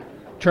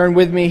turn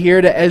with me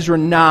here to Ezra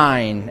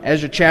 9.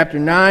 Ezra chapter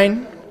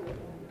 9.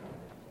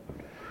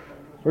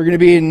 We're going to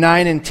be in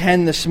 9 and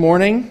 10 this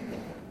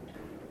morning.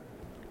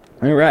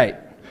 All right.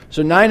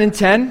 So 9 and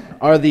 10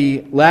 are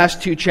the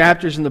last two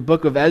chapters in the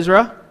book of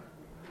Ezra.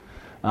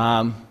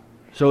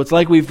 So it's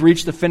like we've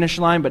reached the finish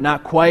line, but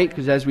not quite,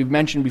 because as we've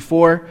mentioned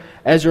before,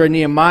 Ezra and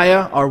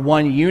Nehemiah are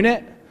one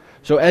unit.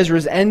 So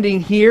Ezra's ending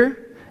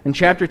here, and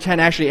chapter 10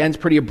 actually ends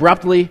pretty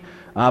abruptly.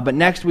 But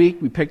next week,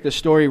 we pick the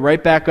story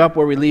right back up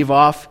where we leave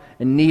off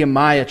in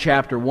Nehemiah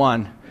chapter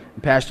 1.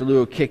 And Pastor Lou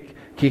will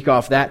kick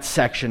off that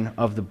section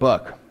of the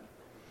book.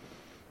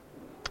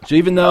 So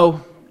even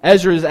though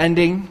Ezra is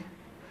ending,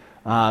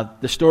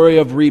 the story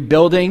of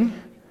rebuilding,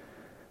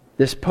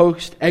 this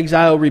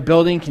post-exile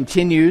rebuilding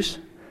continues.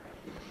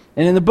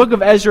 And in the book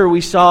of Ezra,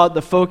 we saw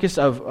the focus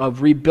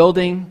of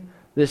rebuilding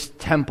this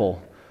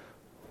temple.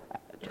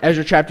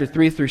 Ezra chapter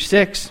 3 through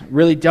 6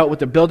 really dealt with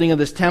the building of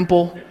this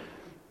temple.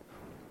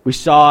 We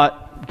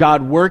saw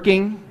God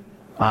working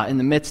in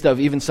the midst of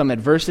even some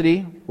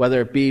adversity,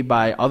 whether it be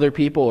by other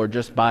people or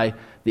just by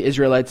the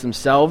Israelites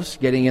themselves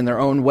getting in their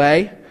own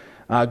way.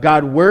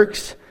 God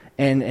works,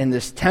 and in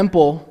this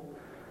temple,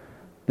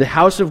 the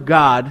house of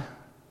God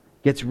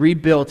gets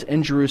rebuilt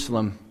in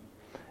Jerusalem.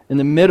 In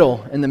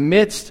the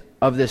midst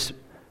of this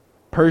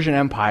Persian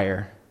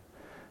Empire,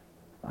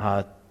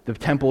 the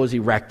temple is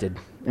erected.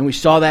 And we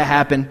saw that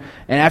happen.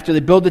 And after they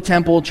build the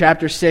temple,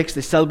 chapter 6, they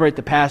celebrate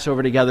the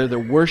Passover together. They're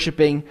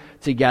worshiping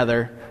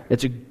together.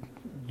 It's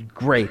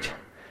great.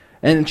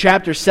 And in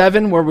chapter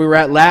 7, where we were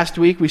at last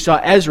week, we saw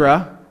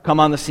Ezra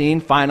come on the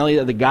scene,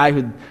 finally, the guy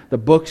who the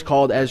book's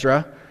called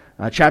Ezra.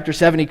 Chapter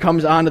 7, he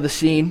comes onto the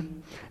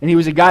scene. And he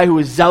was a guy who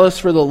was zealous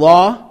for the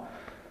law.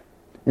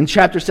 And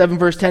chapter 7,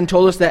 verse 10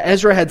 told us that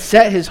Ezra had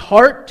set his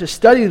heart to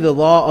study the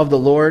law of the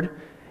Lord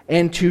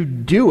and to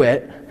do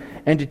it,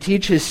 and to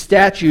teach his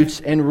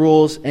statutes and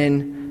rules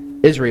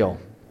in Israel.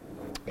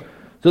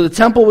 So the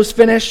temple was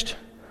finished.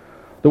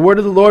 The word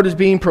of the Lord was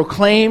being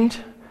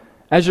proclaimed.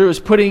 Ezra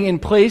was putting in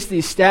place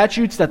these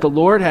statutes that the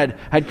Lord had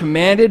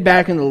commanded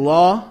back in the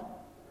law.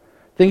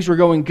 Things were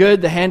going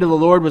good. The hand of the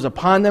Lord was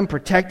upon them,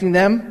 protecting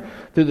them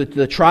through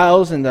the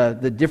trials and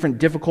the different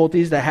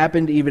difficulties that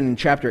happened even in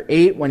chapter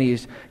 8 when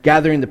he's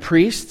gathering the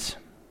priests.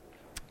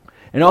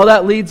 And all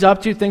that leads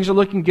up to things are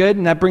looking good,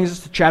 and that brings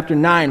us to chapter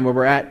 9 where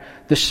we're at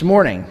this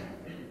morning.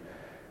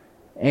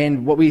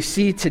 And what we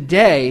see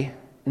today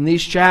in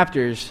these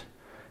chapters,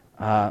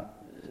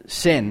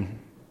 sin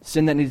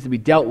that needs to be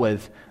dealt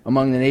with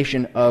among the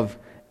nation of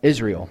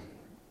Israel.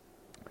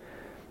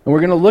 And we're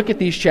going to look at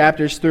these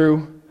chapters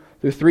through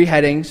three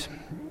headings.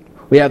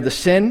 We have the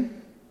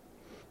sin,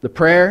 the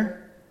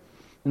prayer,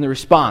 and the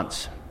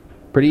response.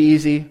 Pretty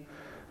easy.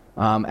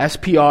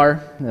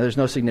 SPR, there's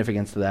no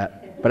significance to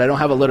that, but I don't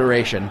have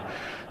alliteration.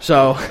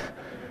 So,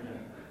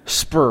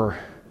 spur.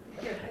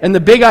 And the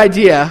big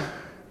idea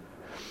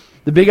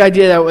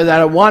that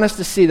I want us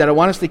to see, that I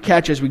want us to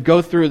catch as we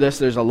go through this,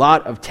 there's a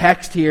lot of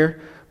text here,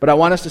 but I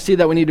want us to see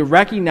that we need to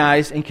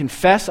recognize and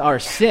confess our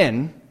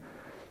sin.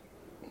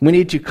 We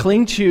need to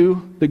cling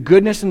to the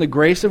goodness and the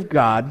grace of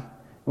God, and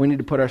we need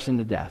to put our sin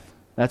to death.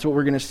 That's what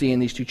we're going to see in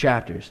these two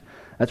chapters.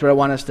 That's what I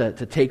want us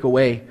to take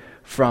away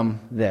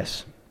from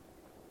this.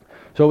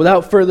 So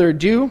without further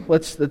ado,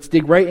 let's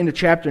dig right into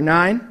chapter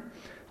 9.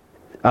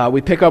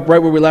 We pick up right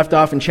where we left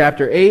off in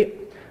chapter 8.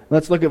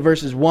 Let's look at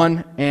verses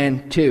 1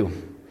 and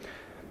 2.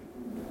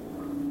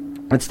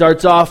 It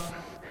starts off,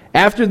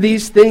 after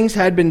these things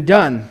had been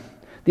done,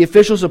 the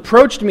officials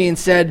approached me and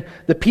said,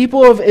 the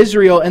people of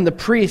Israel and the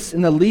priests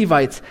and the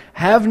Levites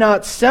have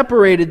not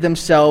separated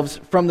themselves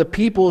from the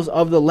peoples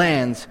of the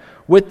lands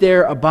with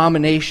their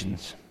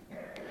abominations.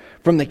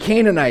 From the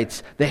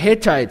Canaanites, the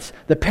Hittites,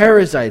 the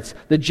Perizzites,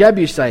 the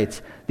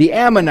Jebusites, the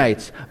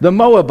Ammonites, the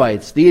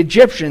Moabites, the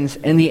Egyptians,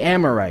 and the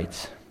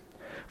Amorites.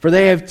 For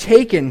they have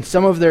taken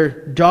some of their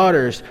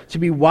daughters to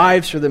be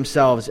wives for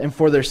themselves and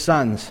for their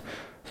sons,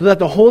 so that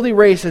the holy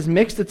race has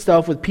mixed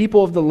itself with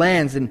people of the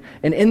lands, and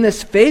in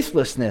this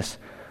faithlessness,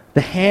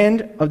 the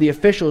hand of the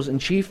officials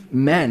and chief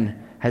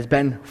men has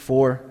been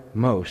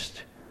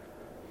foremost.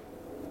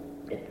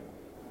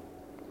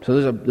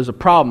 So there's a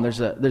problem.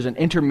 There's an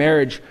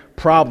intermarriage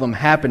problem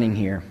happening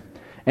here.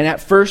 And at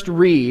first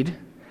read,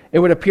 it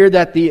would appear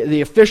that the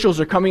officials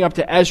are coming up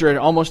to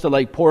Ezra almost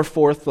to pour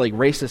forth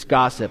racist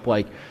gossip.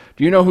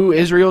 Do you know who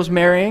Israel's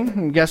marrying?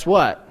 And guess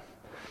what?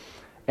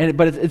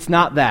 But it's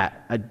not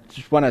that. I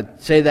just want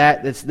to say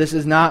that. This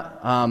is not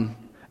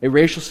a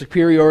racial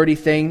superiority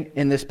thing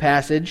in this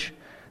passage.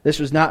 This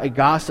was not a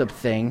gossip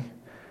thing.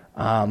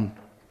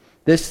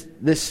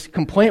 This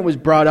complaint was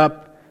brought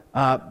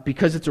up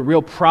because it's a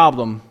real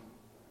problem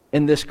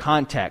in this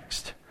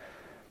context.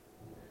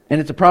 And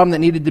it's a problem that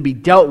needed to be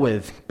dealt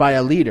with by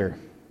a leader.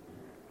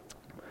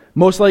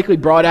 Most likely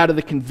brought out of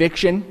the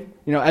conviction.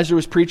 Ezra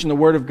was preaching the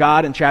Word of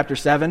God in chapter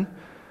 7.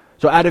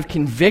 So out of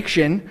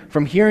conviction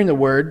from hearing the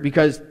Word,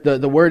 because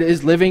the Word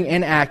is living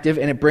and active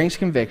and it brings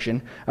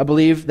conviction, I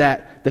believe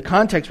that the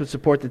context would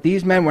support that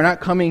these men were not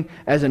coming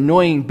as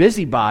annoying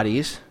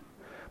busybodies,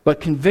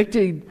 but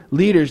convicted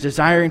leaders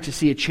desiring to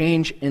see a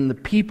change in the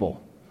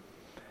people.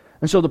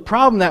 And so the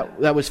problem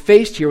that was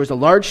faced here was a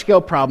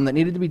large-scale problem that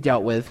needed to be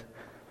dealt with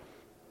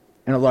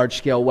in a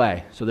large-scale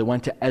way. So they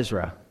went to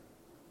Ezra.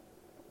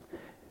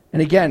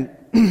 And again,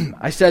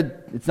 I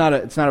said it's not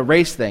a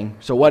race thing,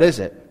 so what is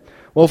it?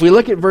 Well, if we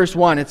look at verse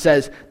 1, it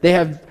says, they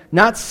have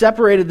not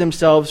separated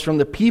themselves from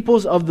the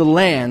peoples of the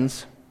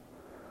lands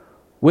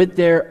with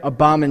their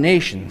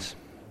abominations.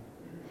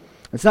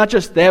 It's not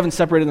just they haven't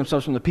separated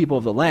themselves from the people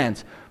of the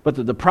lands, but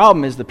the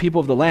problem is the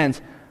people of the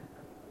lands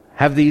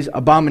have these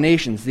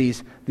abominations,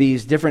 these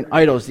different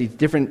idols, these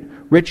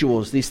different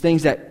rituals, these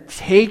things that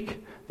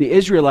take the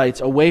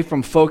Israelites away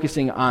from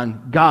focusing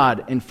on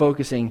God and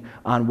focusing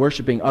on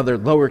worshiping other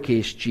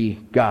lowercase g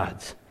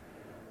gods.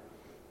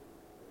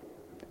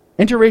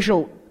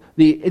 Interracial,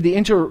 the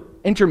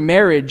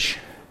intermarriage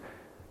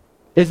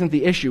isn't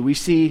the issue. We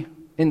see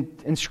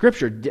in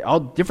Scripture all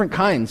different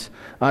kinds.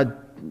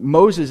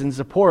 Moses and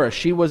Zipporah,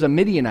 she was a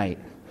Midianite.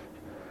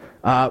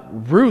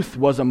 Ruth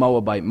was a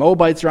Moabite.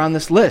 Moabites are on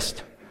this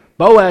list.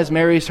 Boaz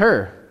marries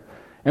her.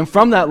 And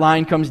from that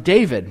line comes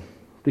David,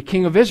 the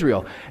king of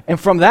Israel. And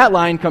from that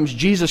line comes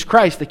Jesus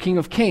Christ, the King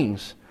of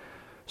Kings.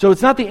 So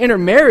it's not the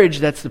intermarriage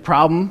that's the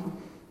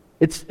problem.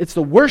 It's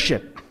the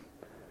worship.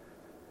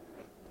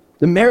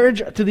 The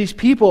marriage to these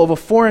people of a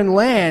foreign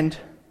land,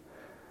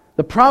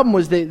 the problem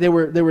was they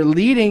were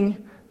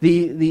leading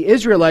the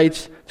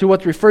Israelites to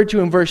what's referred to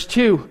in verse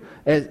 2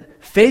 as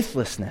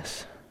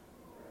faithlessness.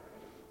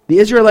 The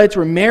Israelites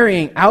were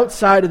marrying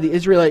outside of the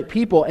Israelite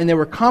people, and they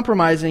were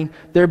compromising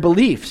their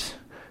beliefs.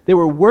 They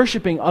were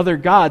worshiping other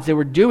gods. They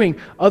were doing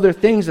other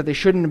things that they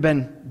shouldn't have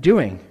been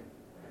doing.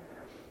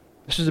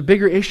 This is a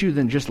bigger issue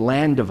than just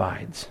land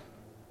divides.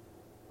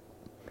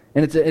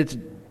 And it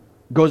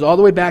goes all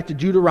the way back to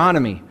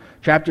Deuteronomy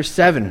chapter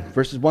 7,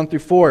 verses 1 through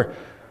 4.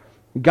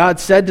 God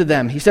said to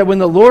them, He said, when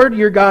the Lord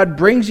your God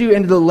brings you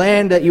into the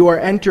land that you are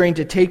entering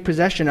to take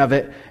possession of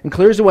it, and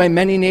clears away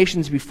many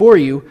nations before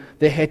you,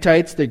 the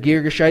Hittites, the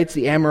Girgashites,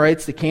 the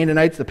Amorites, the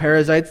Canaanites, the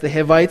Perizzites, the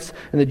Hivites,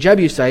 and the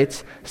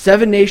Jebusites,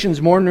 7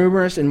 nations more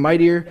numerous and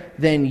mightier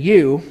than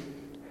you,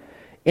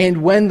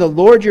 and when the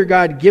Lord your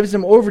God gives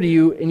them over to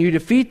you, and you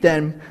defeat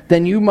them,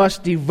 then you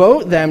must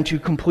devote them to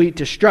complete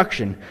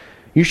destruction.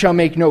 You shall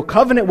make no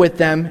covenant with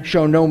them,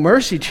 show no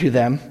mercy to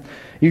them.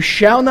 You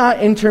shall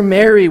not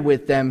intermarry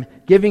with them,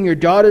 giving your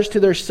daughters to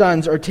their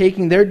sons or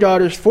taking their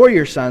daughters for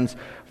your sons,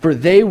 for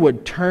they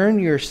would turn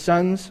your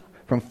sons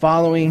from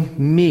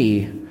following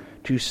me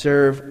to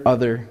serve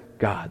other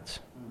gods.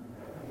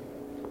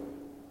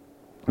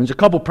 There's a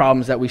couple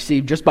problems that we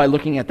see just by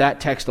looking at that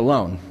text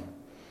alone.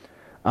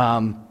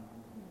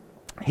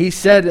 He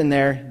said in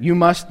there, you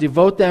must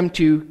devote them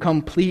to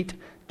complete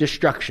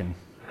destruction.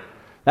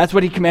 That's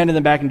what he commanded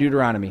them back in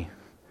Deuteronomy.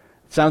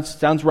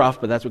 Sounds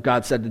rough, but that's what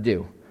God said to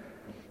do.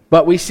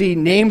 But we see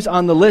names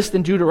on the list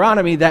in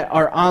Deuteronomy that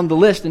are on the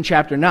list in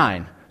chapter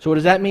 9. So what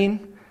does that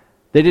mean?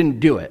 They didn't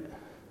do it.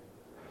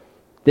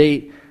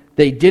 They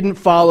didn't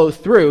follow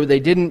through. They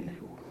didn't.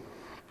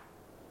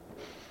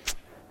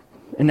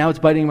 And now it's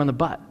biting them on the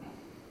butt.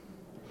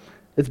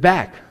 It's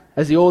back.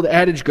 As the old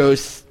adage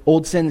goes,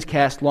 old sins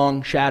cast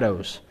long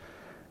shadows.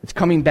 It's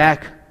coming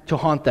back to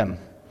haunt them.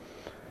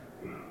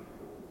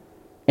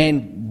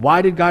 And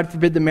why did God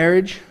forbid the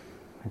marriage?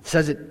 It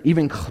says it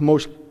even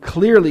most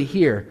clearly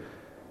here.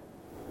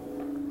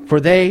 For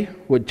they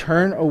would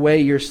turn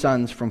away your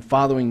sons from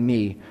following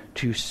me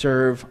to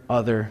serve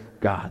other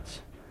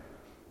gods.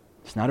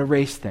 It's not a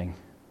race thing.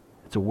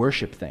 It's a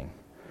worship thing.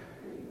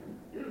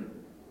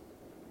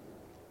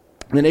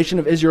 The nation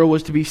of Israel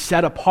was to be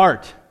set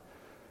apart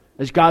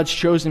as God's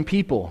chosen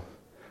people.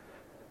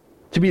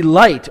 To be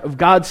light of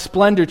God's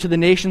splendor to the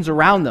nations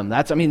around them.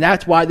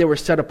 That's why they were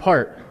set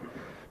apart.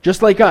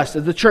 Just like us,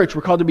 as the church,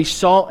 we're called to be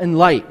salt and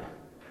light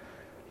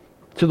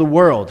to the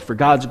world for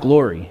God's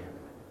glory.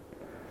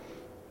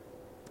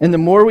 And the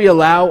more we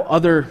allow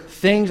other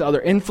things, other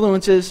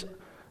influences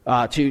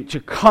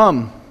to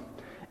come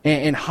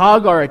and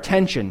hog our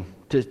attention,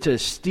 to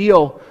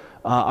steal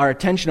our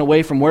attention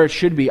away from where it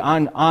should be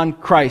on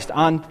Christ,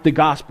 on the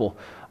gospel,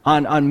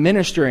 on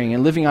ministering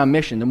and living on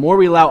mission, the more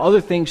we allow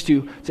other things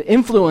to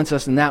influence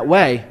us in that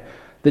way,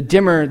 the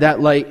dimmer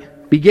that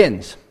light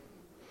begins.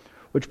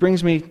 Which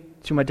brings me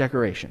to my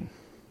decoration.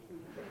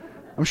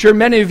 I'm sure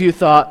many of you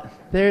thought,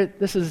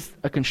 this is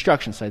a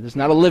construction site, this is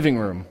not a living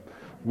room.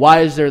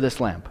 Why is there this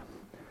lamp?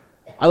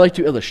 I like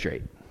to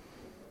illustrate.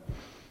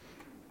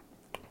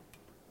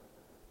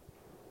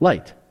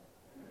 Light.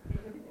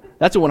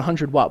 That's a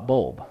 100-watt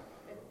bulb.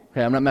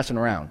 Okay, I'm not messing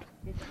around.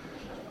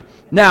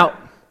 Now,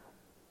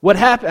 what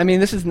happened?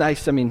 This is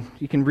nice.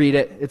 You can read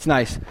it. It's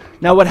nice.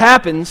 Now, what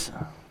happens?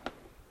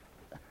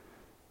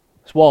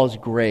 This wall is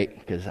great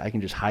because I can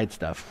just hide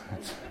stuff.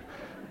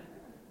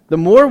 The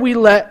more we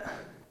let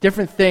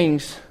different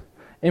things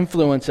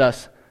influence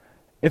us,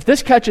 if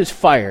this catches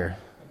fire,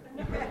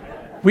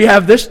 we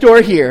have this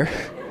door here.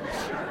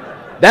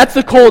 That's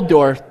the cold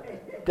door.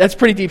 That's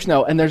pretty deep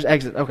snow, and there's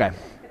exit. Okay.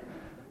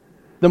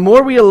 The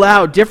more we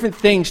allow different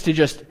things to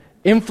just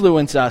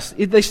influence us,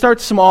 they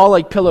start small,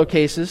 like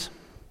pillowcases,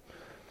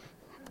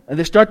 and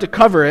they start to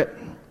cover it,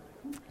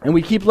 and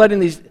we keep letting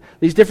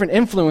these different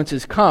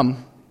influences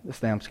come,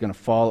 this lamp's going to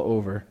fall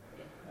over.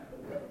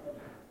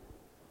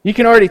 You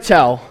can already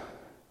tell,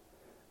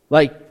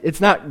 like,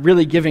 it's not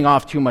really giving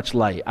off too much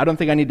light. I don't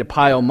think I need to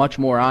pile much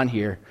more on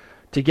here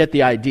to get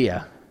the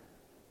idea.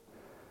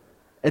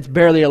 It's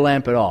barely a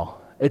lamp at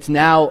all. It's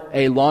now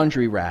a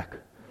laundry rack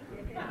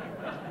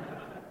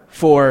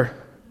for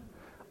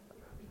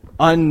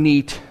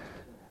unneat,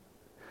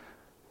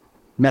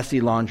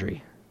 messy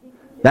laundry.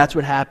 That's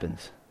what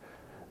happens.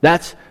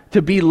 That's,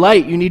 to be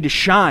light, you need to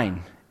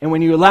shine. And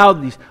when you allow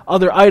these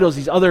other idols,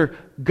 these other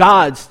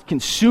gods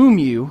consume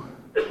you,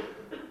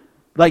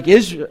 like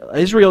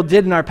Israel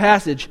did in our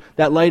passage,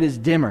 that light is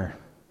dimmer.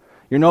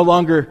 You're no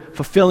longer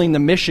fulfilling the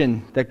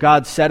mission that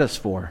God set us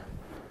for.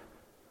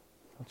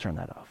 I'll turn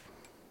that off.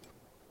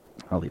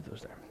 I'll leave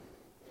those there.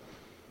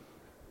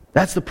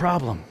 That's the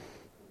problem.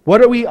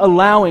 What are we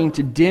allowing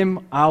to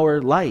dim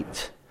our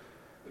light?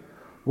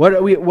 What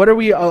are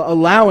we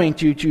allowing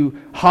to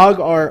hog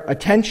our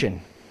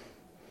attention?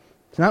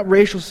 It's not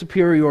racial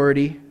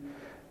superiority.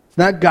 It's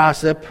not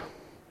gossip.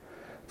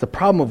 It's a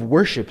problem of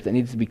worship that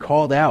needs to be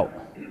called out.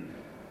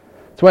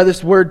 That's why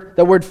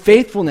that word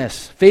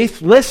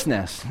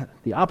faithlessness,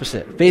 the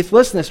opposite,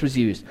 faithlessness was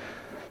used.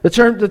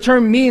 The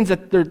term means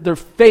that their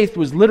faith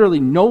was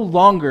literally no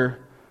longer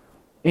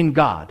in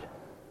God.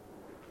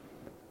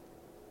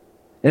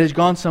 It has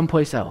gone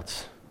someplace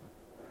else.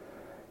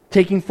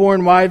 Taking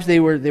foreign wives, they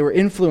were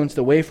influenced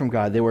away from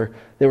God. They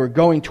were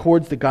going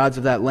towards the gods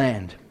of that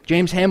land.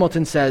 James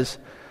Hamilton says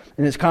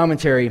in his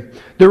commentary,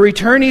 "The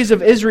returnees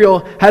of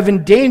Israel have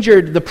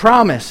endangered the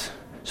promise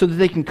so that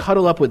they can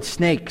cuddle up with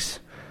snakes.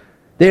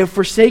 They have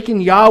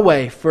forsaken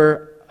Yahweh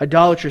for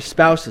idolatrous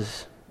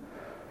spouses.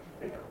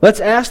 Let's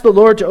ask the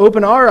Lord to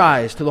open our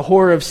eyes to the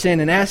horror of sin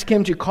and ask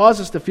Him to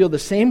cause us to feel the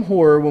same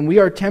horror when we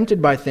are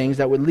tempted by things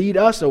that would lead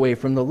us away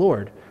from the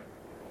Lord."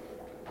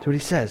 That's what he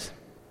says.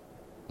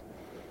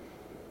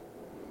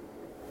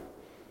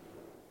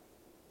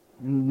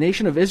 The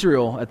nation of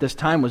Israel at this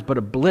time was but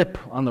a blip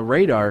on the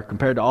radar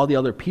compared to all the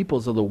other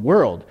peoples of the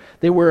world.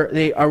 They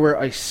were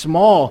a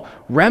small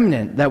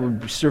remnant that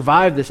would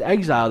survive this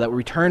exile, that would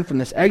return from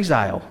this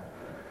exile.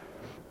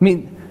 I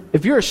mean,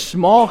 if you're a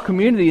small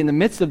community in the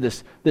midst of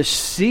this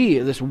sea,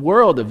 this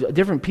world of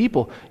different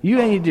people, you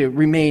need to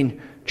remain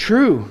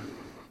true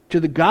to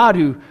the God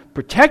who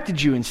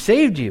protected you and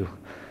saved you.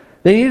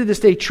 They needed to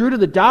stay true to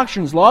the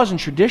doctrines, laws, and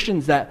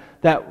traditions that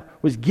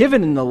was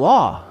given in the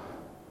law.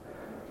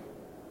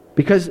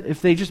 Because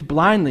if they just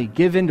blindly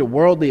give in to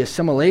worldly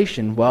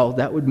assimilation, well,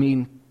 that would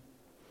mean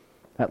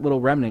that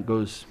little remnant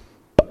it's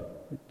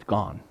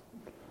gone.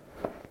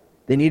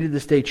 They needed to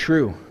stay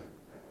true.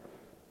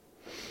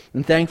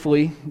 And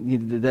thankfully,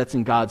 that's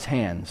in God's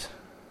hands.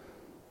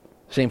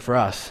 Same for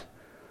us.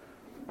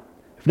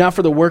 If not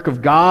for the work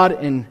of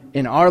God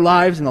in our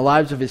lives and the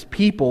lives of His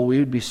people, we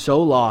would be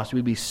so lost,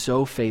 we'd be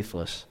so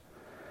faithless.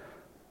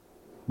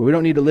 But we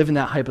don't need to live in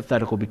that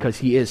hypothetical because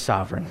He is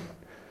sovereign.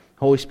 The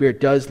Holy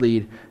Spirit does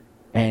lead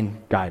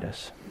and guide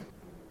us.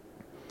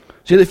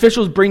 So the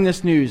officials bring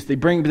this news. They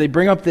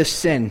bring up this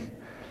sin.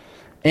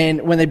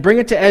 And when they bring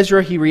it to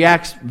Ezra, he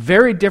reacts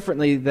very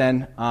differently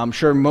than I'm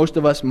sure most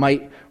of us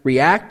might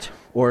react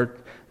or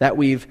that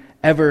we've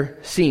ever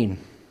seen.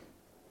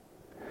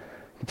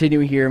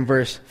 Continuing here in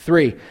verse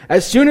 3.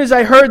 "As soon as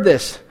I heard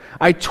this,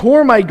 I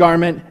tore my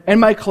garment and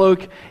my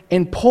cloak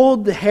and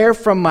pulled the hair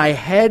from my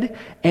head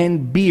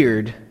and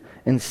beard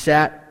and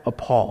sat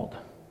appalled."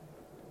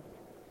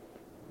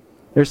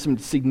 There's some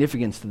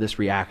significance to this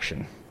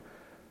reaction.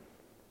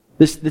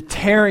 The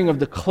tearing of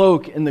the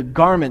cloak and the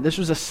garment, this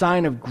was a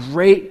sign of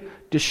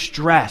great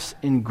distress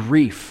and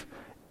grief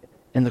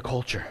in the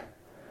culture.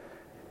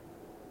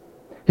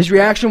 His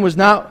reaction was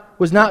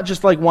not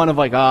just like one of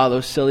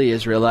those silly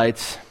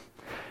Israelites.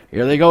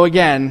 Here they go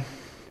again.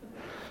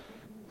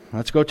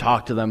 Let's go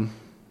talk to them.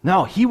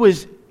 No, he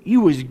was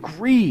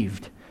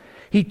grieved.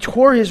 He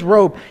tore his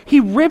robe. He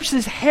rips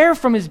his hair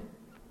from his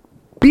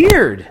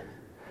beard.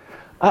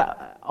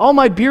 All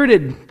my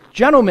bearded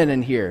gentlemen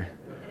in here,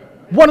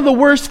 one of the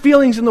worst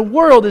feelings in the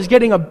world is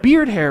getting a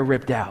beard hair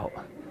ripped out.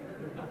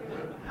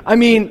 I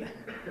mean,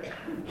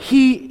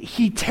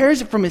 he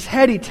tears it from his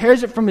head, he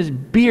tears it from his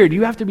beard.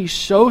 You have to be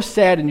so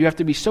sad and you have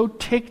to be so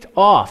ticked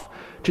off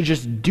to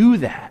just do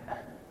that.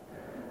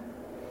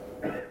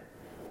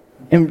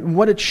 And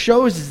what it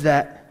shows is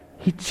that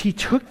he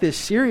took this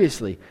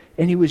seriously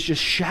and he was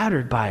just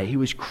shattered by it. He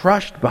was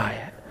crushed by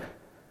it.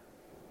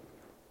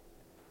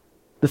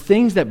 The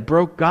things that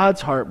broke God's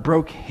heart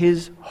broke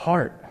his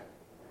heart.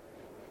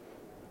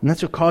 And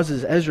that's what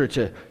causes Ezra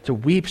to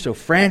weep so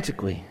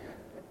frantically.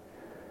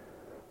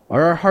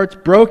 Are our hearts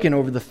broken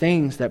over the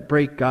things that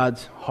break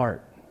God's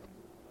heart?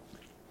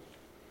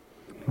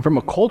 From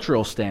a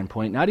cultural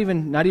standpoint, not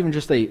even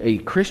just a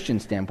Christian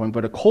standpoint,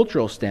 but a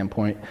cultural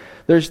standpoint,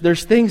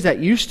 there's things that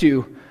used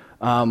to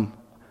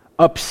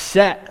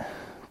upset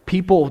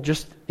people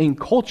just in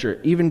culture,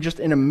 even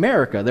just in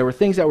America. There were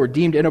things that were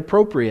deemed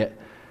inappropriate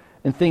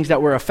and things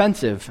that were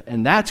offensive,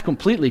 and that's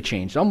completely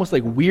changed, almost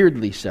like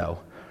weirdly so.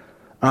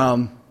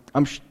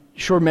 I'm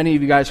sure many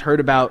of you guys heard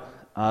about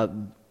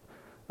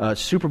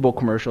Super Bowl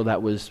commercial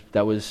that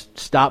was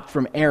stopped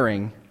from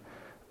airing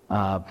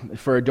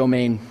for a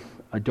domain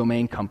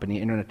company,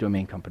 internet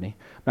domain company.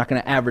 I'm not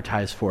going to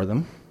advertise for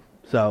them,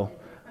 so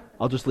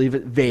I'll just leave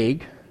it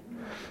vague.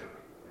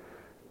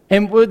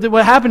 And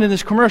what happened in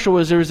this commercial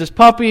was there was this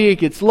puppy, it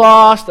gets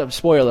lost.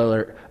 Spoiler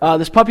alert.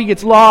 This puppy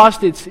gets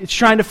lost. It's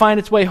trying to find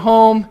its way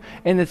home,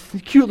 and this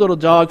cute little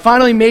dog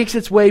finally makes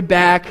its way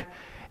back,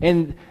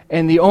 and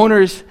the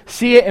owners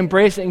see it,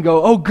 embrace it, and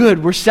go, "Oh,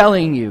 good, we're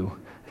selling you."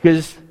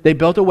 Because they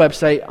built a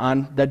website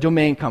on that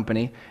domain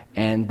company,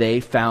 and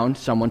they found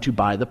someone to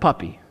buy the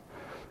puppy.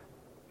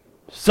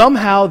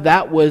 Somehow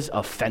that was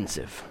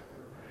offensive,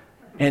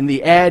 and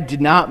the ad did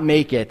not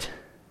make it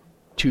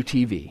to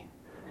TV.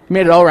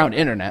 Made it all around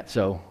internet,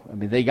 so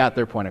they got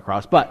their point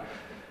across. But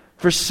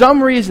for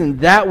some reason,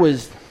 that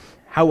was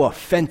how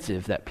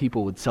offensive that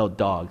people would sell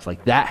dogs.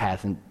 Like that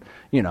hasn't,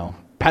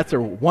 pets are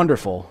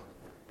wonderful.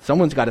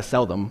 Someone's got to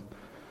sell them.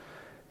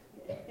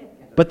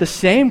 But the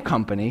same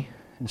company,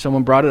 and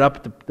someone brought it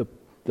up at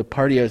the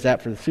party I was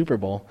at for the Super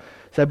Bowl,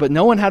 said, but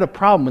no one had a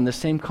problem when the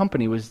same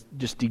company was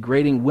just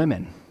degrading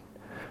women.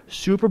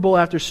 Super Bowl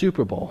after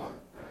Super Bowl.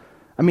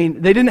 They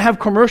didn't have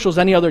commercials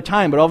any other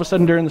time, but all of a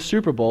sudden during the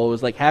Super Bowl, it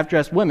was like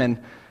half-dressed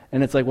women,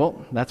 and it's like,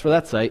 well, that's for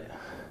that site.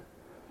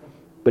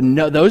 But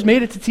no, those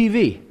made it to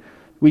TV.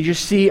 We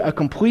just see a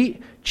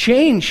complete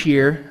change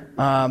here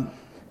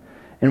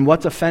in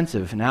what's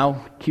offensive.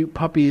 Now, cute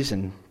puppies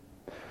and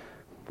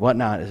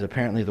whatnot is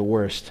apparently the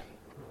worst.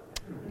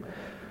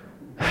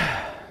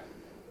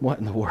 What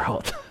in the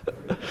world?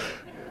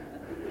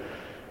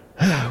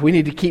 We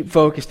need to keep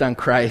focused on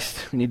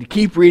Christ. We need to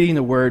keep reading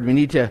the Word. We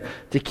need to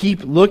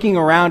keep looking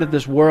around at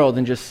this world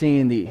and just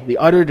seeing the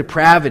utter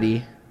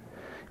depravity.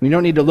 We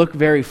don't need to look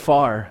very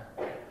far.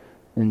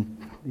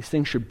 And these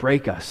things should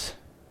break us.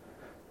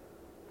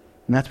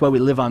 And that's why we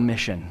live on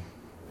mission.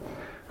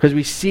 Because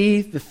we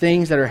see the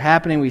things that are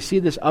happening. We see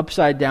this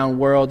upside-down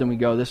world and we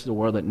go, this is a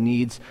world that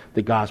needs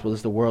the gospel. This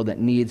is the world that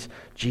needs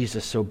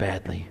Jesus so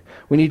badly.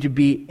 We need to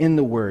be in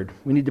the Word.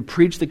 We need to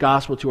preach the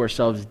gospel to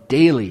ourselves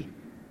daily,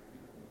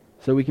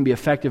 so we can be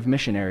effective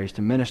missionaries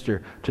to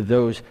minister to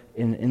those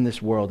in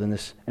this world, in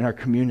our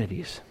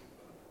communities.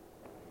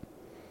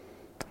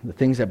 The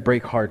things that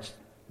break hearts,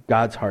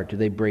 God's heart, do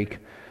they break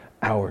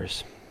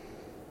ours?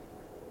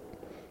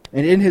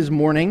 And in his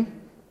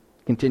mourning,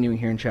 continuing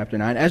here in chapter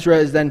 9, Ezra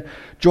is then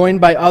joined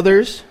by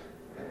others,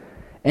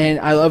 and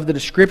I love the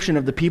description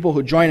of the people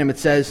who join him. It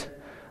says,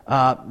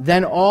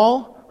 then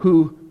all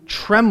who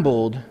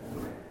trembled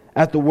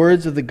at the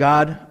words of the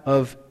God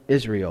of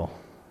Israel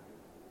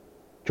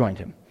joined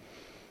him.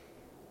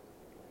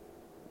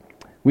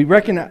 We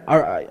reckon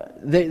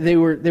they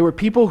were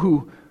people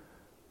who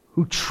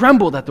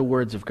trembled at the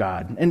words of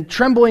God. And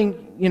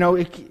trembling,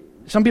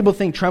 some people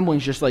think trembling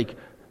is just like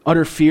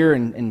utter fear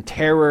and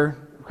terror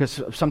because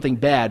of something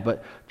bad.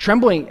 But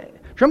trembling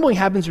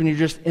happens when you're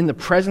just in the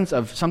presence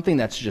of something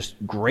that's just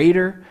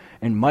greater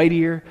and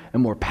mightier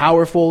and more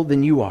powerful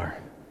than you are.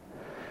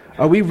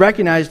 We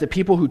recognize the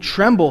people who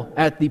tremble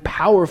at the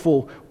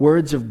powerful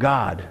words of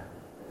God.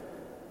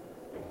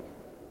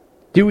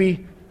 Do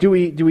we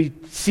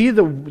see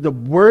the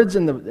words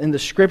in the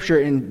Scripture,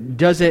 and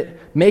does it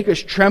make us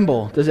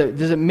tremble? Does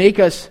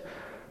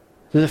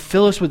it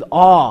fill us with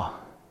awe?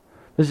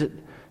 Does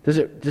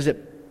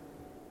it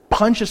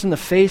punch us in the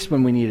face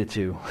when we need it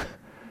to?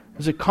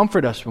 Does it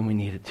comfort us when we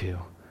need it to?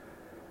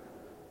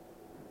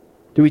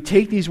 Do we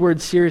take these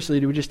words seriously?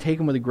 Do we just take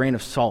them with a grain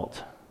of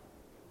salt?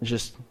 It's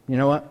just, you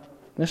know what?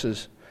 I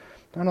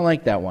don't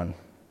like that one.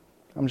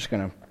 I'm just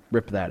going to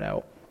rip that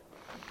out.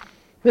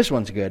 This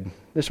one's good.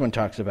 This one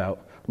talks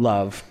about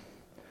love.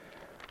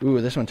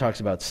 Ooh, this one talks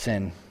about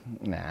sin.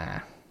 Nah.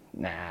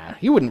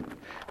 He wouldn't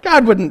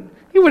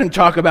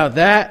talk about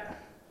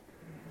that.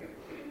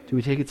 Do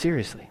we take it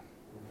seriously?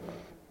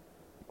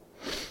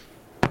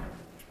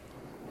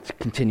 Let's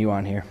continue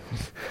on here.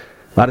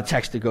 A lot of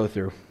text to go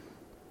through.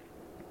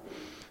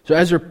 So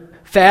Ezra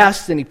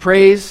fasts and he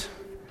prays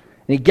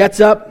and he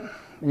gets up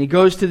and he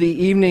goes to the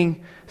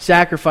evening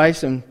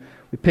sacrifice, and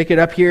we pick it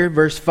up here,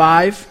 verse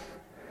 5.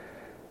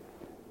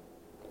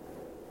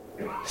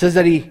 It says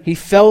that he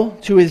fell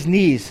to his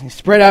knees. He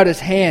spread out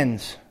his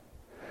hands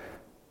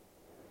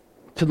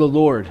to the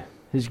Lord,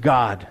 his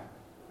God.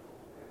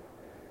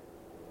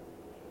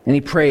 And he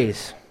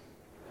prays.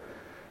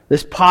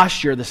 This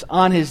posture, this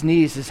on his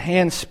knees, his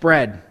hands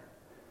spread,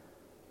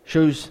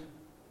 shows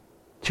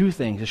two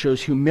things. It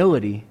shows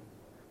humility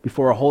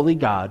before a holy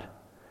God,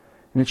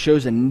 and it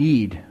shows a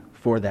need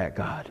for that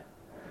God.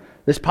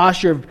 This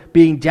posture of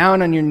being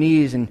down on your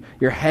knees and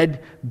your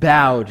head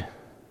bowed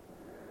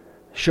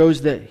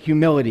shows the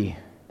humility,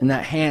 and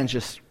that hands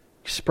just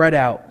spread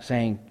out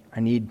saying, I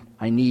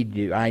need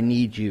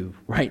you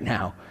right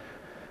now.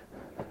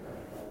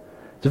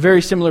 It's a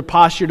very similar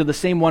posture to the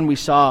same one we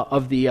saw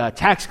of the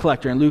tax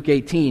collector in Luke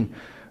 18,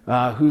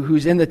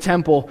 who's in the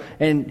temple,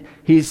 and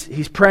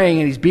he's praying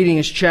and he's beating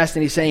his chest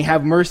and he's saying,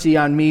 have mercy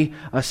on me,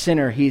 a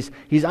sinner. He's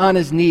on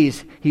his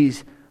knees.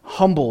 He's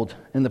humbled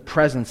in the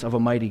presence of a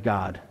mighty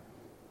God.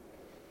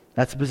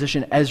 That's the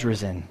position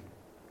Ezra's in.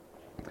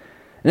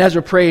 And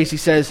Ezra prays, he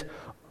says,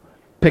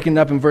 picking it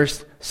up in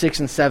verse 6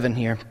 and 7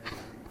 here.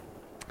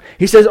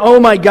 He says, "Oh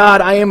my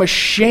God, I am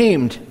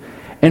ashamed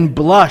and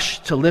blush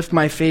to lift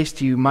my face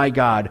to you, my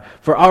God.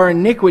 For our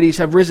iniquities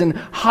have risen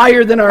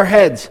higher than our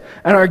heads,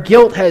 and our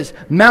guilt has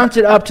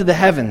mounted up to the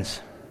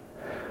heavens.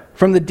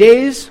 From the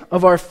days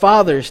of our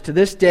fathers to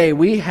this day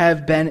we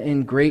have been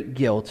in great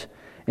guilt.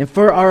 And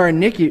for our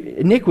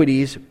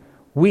iniquities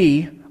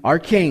we, our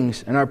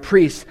kings and our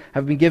priests,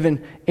 have been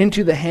given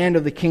into the hand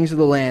of the kings of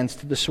the lands,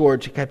 to the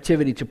sword, to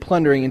captivity, to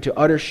plundering, and to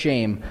utter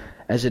shame,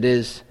 as it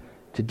is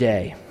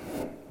today."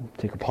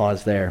 Take a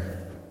pause there.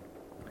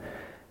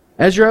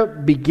 Ezra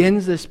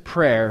begins this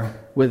prayer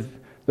with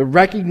the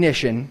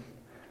recognition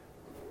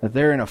that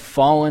they're in a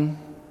fallen,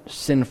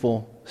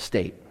 sinful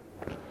state.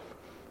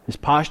 His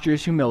posture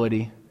is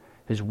humility.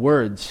 His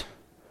words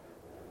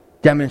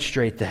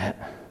demonstrate that.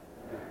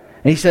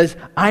 And he says,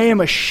 "I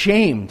am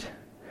ashamed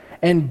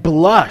and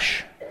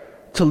blush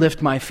to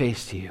lift my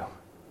face to you."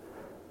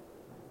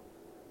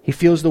 He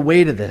feels the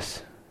weight of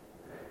this.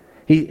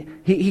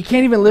 He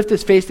can't even lift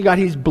his face to God.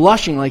 He's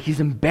blushing, like he's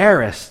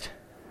embarrassed.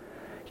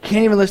 He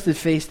can't even lift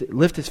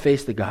his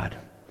face to God.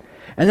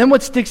 And then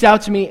what sticks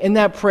out to me in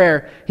that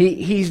prayer,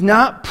 he's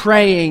not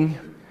praying,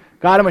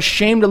 "God, I'm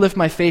ashamed to lift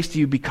my face to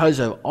you because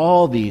of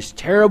all these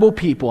terrible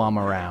people I'm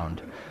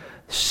around,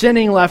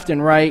 sinning left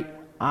and right.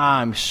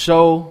 I'm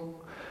so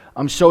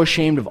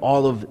ashamed of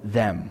all of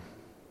them."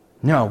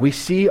 No, we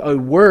see a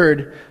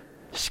word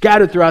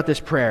scattered throughout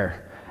this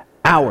prayer.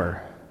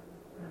 Our.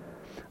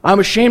 "I'm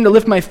ashamed to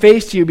lift my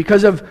face to you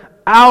because of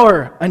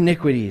our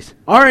iniquities.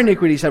 Our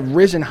iniquities have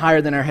risen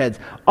higher than our heads.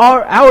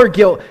 Our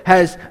guilt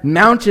has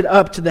mounted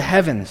up to the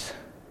heavens."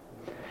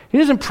 He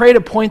doesn't pray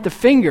to point the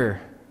finger.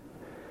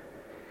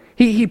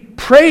 He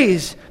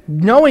prays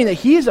knowing that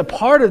he is a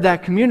part of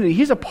that community.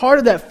 He's a part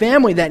of that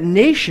family, that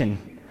nation.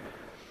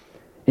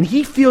 And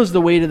he feels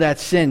the weight of that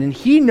sin. And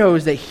he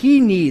knows that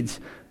he needs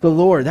the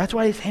Lord. That's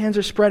why his hands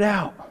are spread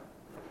out.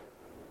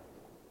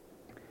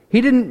 He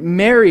didn't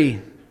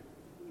marry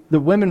the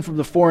women from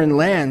the foreign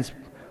lands,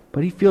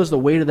 but he feels the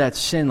weight of that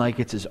sin like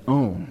it's his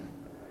own.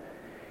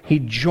 He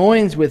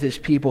joins with his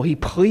people. He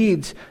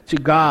pleads to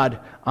God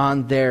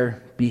on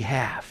their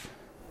behalf.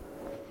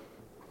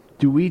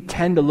 Do we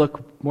tend to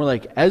look more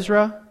like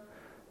Ezra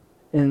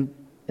in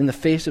the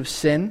face of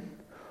sin?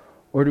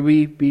 Or do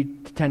we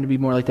tend to be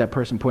more like that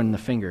person pointing the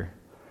finger?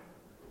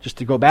 Just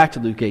to go back to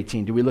Luke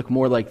 18, do we look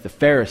more like the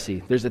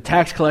Pharisee? There's the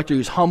tax collector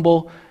who's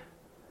humble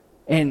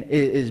and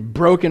is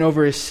broken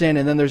over his sin,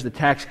 and then there's the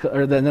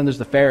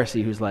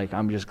Pharisee who's like,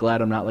 "I'm just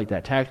glad I'm not like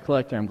that tax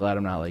collector. I'm glad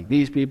I'm not like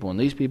these people and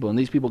these people and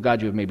these people.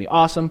 God, you have made me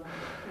awesome."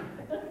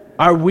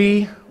 Are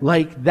we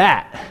like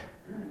that?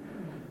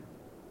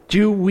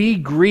 Do we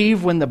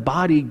grieve when the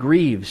body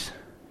grieves?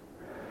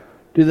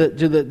 Do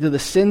the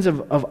sins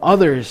of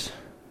others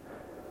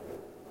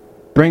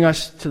bring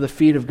us to the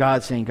feet of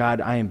God saying,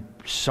 "God, I am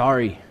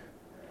sorry"?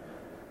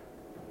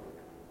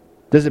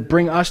 Does it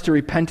bring us to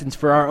repentance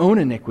for our own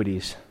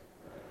iniquities?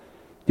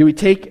 Do we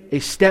take a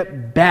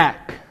step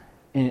back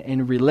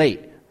and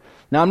relate?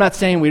 Now, I'm not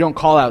saying we don't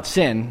call out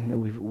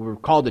sin. We're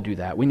called to do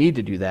that. We need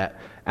to do that.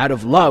 Out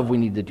of love, we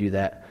need to do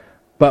that.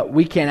 But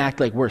we can't act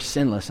like we're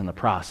sinless in the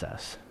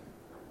process.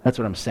 That's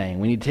what I'm saying.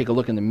 We need to take a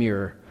look in the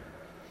mirror.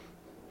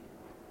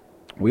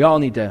 We all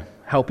need to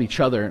help each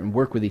other and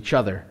work with each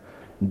other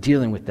in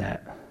dealing with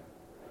that.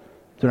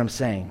 That's what I'm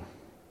saying.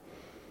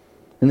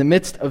 In the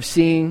midst of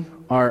seeing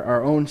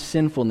our own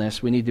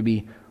sinfulness, we need to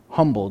be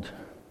humbled.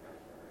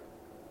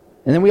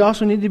 And then we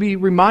also need to be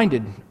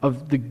reminded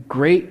of the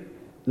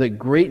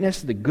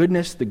greatness, the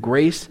goodness, the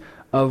grace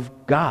of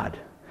God.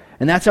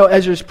 And that's how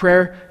Ezra's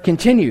prayer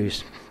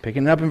continues.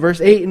 Picking it up in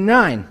verse 8 and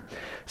 9.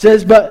 It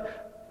says, "But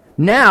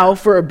now,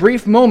 for a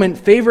brief moment,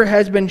 favor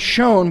has been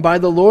shown by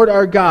the Lord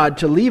our God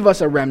to leave us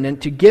a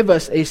remnant, to give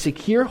us a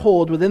secure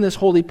hold within this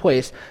holy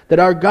place, that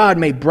our God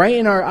may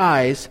brighten our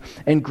eyes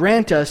and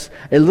grant us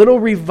a little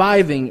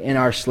reviving in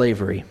our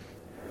slavery.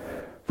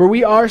 For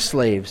we are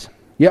slaves,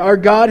 yet our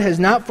God has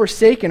not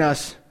forsaken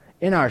us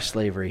in our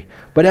slavery,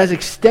 but has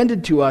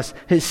extended to us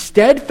his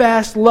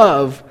steadfast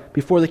love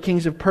before the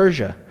kings of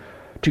Persia,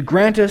 to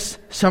grant us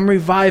some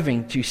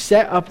reviving, to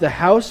set up the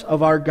house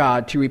of our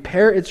God, to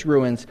repair its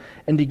ruins,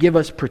 and to give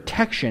us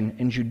protection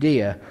in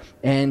Judea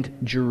and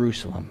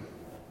Jerusalem."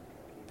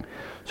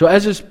 So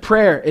Ezra's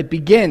prayer, it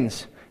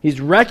begins.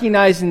 He's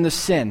recognizing the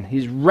sin.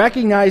 He's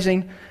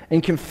recognizing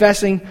and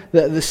confessing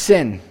the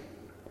sin.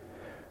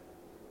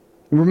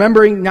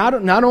 Remembering not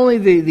only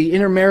the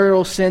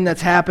intermarital sin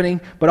that's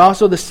happening, but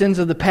also the sins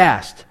of the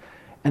past.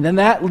 And then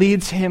that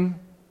leads him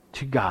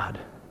to God.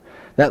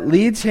 That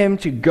leads him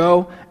to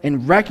go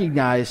and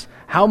recognize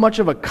how much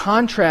of a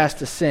contrast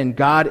to sin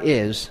God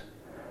is.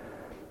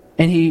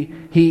 And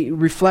he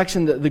reflects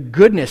in the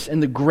goodness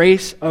and the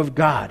grace of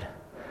God.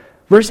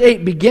 Verse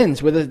 8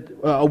 begins with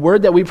a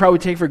word that we probably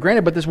take for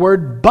granted, but this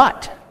word,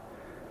 "but."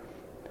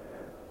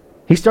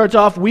 He starts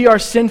off, "We are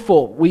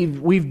sinful.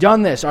 We've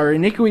done this. Our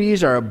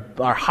iniquities are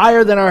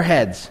higher than our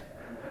heads.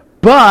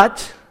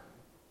 But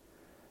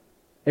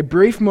A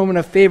brief moment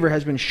of favor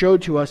has been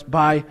showed to us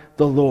by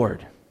the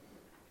Lord.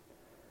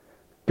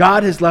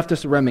 God has left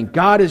us a remnant.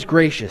 God is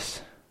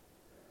gracious.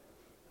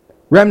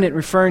 Remnant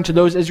referring to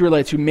those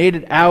Israelites who made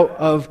it out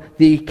of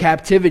the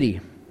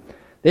captivity.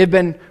 They've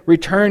been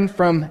returned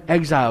from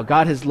exile.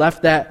 God has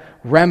left that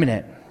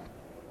remnant.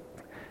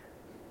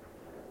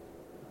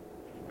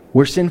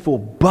 We're sinful,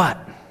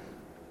 but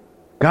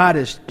God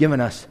has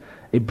given us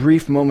a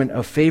brief moment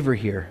of favor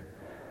here.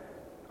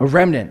 A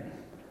remnant.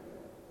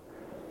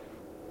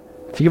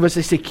 To give us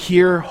a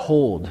secure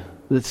hold.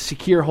 The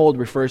secure hold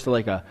refers to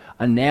like a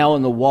nail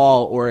in the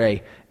wall or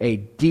a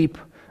deep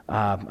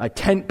a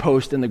tent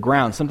post in the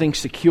ground, something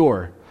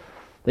secure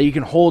that you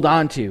can hold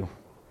on to.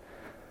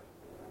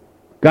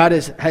 God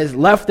has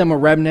left them a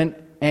remnant,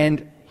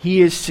 and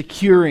He is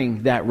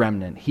securing that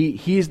remnant.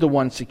 He's the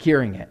one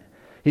securing it.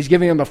 He's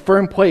giving them a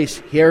firm place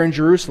here in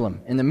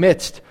Jerusalem in the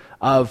midst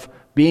of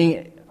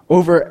being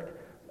under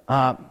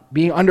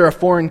a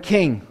foreign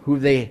king who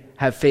they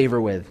have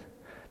favor with.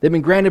 They've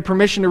been granted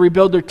permission to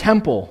rebuild their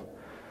temple.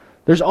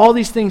 There's all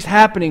these things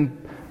happening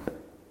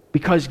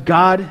because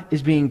God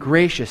is being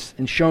gracious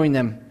and showing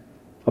them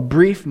a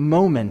brief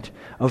moment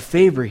of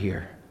favor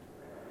here.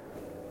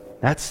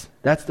 That's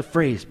the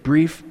phrase,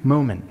 brief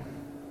moment.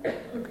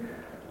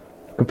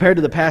 Compared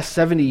to the past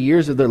 70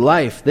 years of their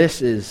life,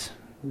 this is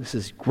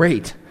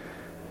great.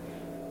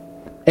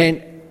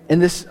 And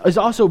this is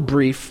also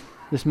brief,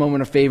 this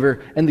moment of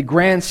favor, in the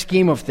grand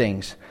scheme of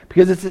things,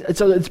 because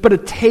it's but a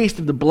taste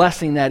of the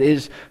blessing that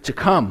is to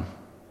come.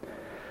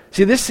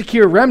 See, this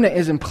secure remnant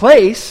is in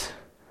place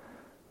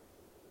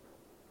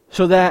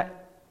so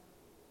that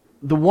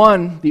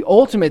the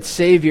ultimate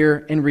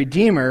Savior and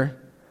Redeemer,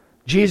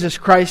 Jesus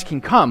Christ, can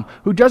come,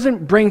 who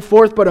doesn't bring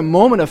forth but a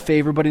moment of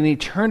favor, but an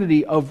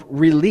eternity of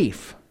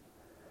relief.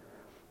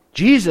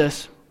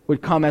 Jesus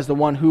would come as the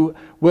one who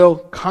will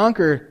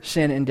conquer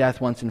sin and death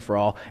once and for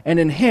all, and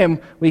in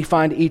Him we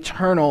find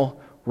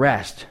eternal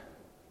rest.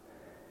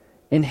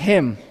 In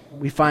Him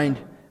we find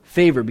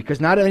favor,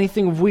 because not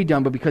anything have we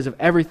done, but because of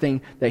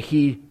everything that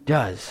He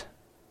does.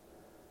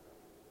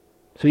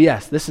 So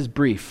yes, this is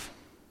brief.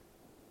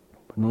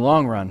 But in the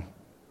long run,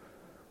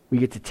 we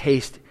get to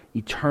taste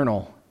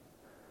eternal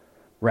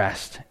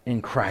rest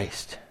in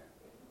Christ.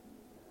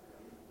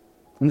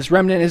 And this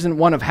remnant isn't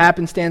one of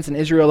happenstance and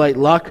Israelite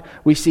luck.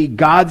 We see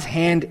God's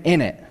hand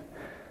in it.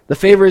 The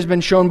favor has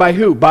been shown by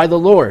who? By the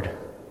Lord.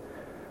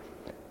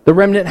 The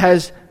remnant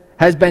has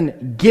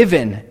been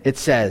given, it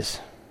says.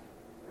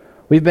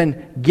 We've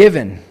been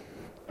given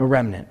a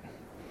remnant.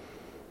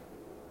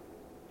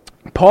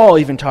 Paul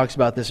even talks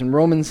about this in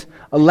Romans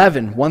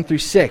 11, 1 through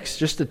 6,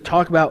 just to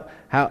talk about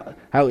how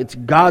it's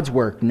God's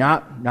work,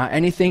 not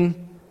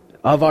anything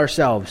of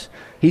ourselves.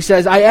 He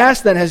says, I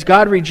ask then, has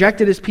God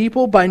rejected His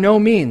people? By no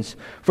means.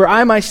 For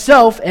I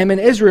myself am an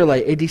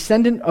Israelite, a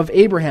descendant of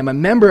Abraham, a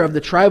member of the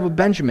tribe of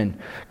Benjamin.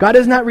 God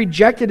has not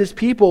rejected His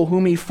people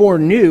whom He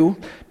foreknew.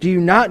 Do you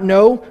not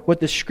know what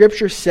the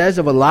Scripture says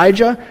of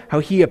Elijah, how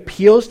he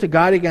appeals to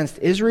God against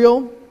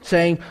Israel,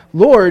 saying,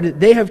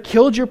 Lord, they have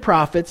killed your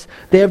prophets,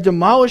 they have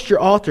demolished your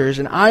altars,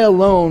 and I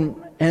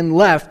alone am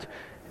left,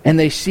 and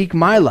they seek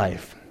my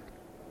life.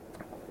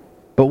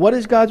 But what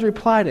is God's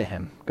reply to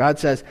him? God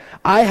says,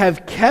 I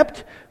have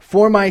kept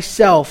for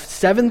myself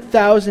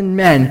 7,000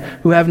 men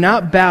who have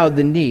not bowed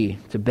the knee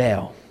to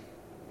Baal.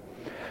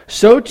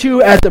 So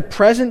too at the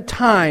present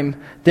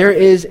time there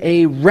is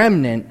a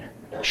remnant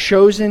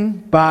chosen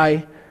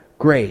by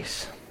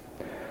grace.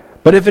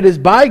 But if it is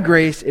by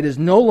grace, it is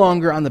no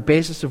longer on the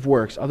basis of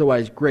works.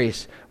 Otherwise,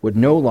 grace would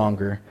no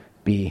longer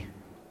be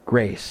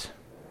grace.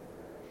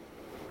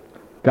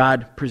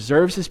 God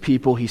preserves His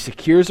people. He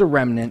secures a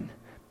remnant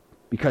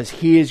because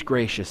He is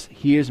gracious.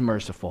 He is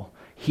merciful.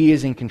 He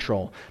is in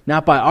control.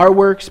 Not by our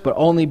works, but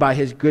only by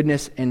His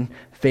goodness and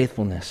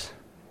faithfulness.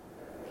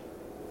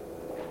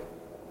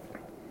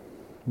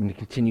 I'm going to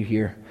continue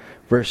here.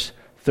 Verse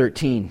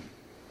 13.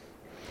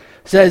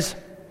 It says,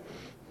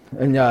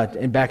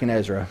 and back in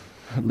Ezra,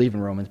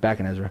 leaving Romans, back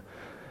in Ezra.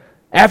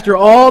 After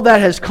all that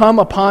has come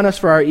upon us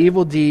for our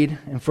evil deed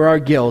and for our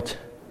guilt,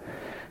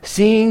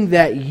 seeing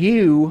that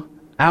you,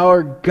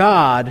 our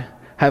God,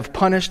 have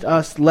punished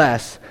us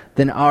less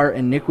than our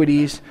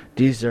iniquities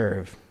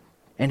deserve,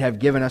 and have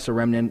given us a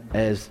remnant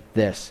as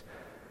this.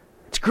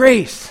 It's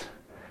grace.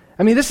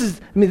 This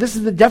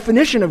is the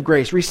definition of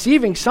grace,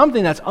 receiving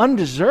something that's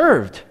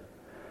undeserved.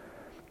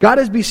 God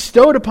has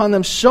bestowed upon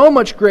them so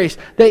much grace.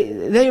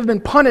 They have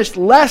been punished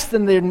less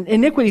than their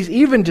iniquities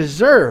even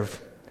deserve.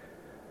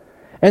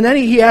 And then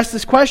he asks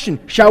this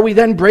question, shall we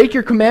then break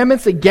your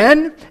commandments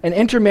again and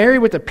intermarry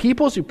with the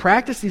peoples who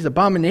practice these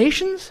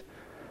abominations?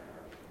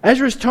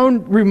 Ezra's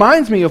tone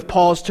reminds me of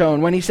Paul's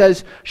tone when he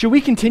says, should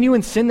we continue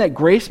in sin that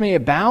grace may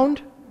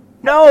abound?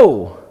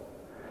 No.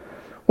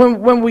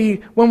 When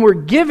we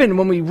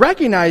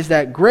recognize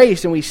that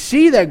grace and we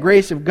see that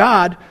grace of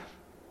God,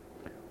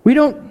 we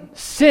don't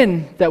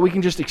sin that we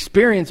can just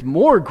experience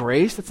more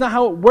grace. That's not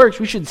how it works.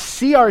 We should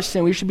see our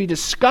sin. We should be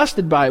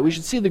disgusted by it. We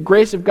should see the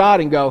grace of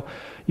God and go,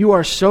 you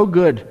are so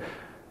good.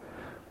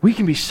 We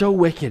can be so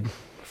wicked.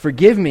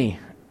 Forgive me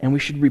and we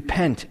should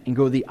repent and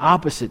go the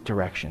opposite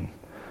direction.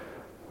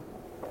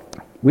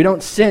 We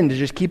don't sin to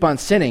just keep on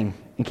sinning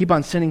and keep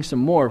on sinning some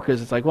more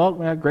because it's like, well,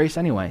 we have grace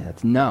anyway.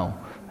 That's not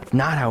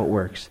how it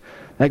works.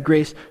 That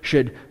grace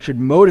should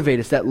motivate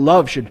us. That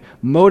love should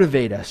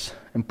motivate us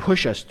and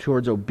push us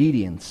towards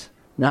obedience,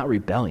 not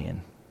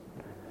rebellion.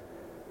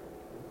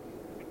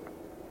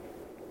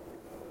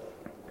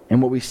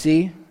 And what we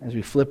see as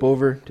we flip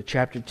over to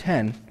chapter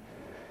 10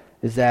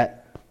 is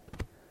that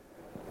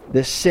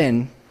this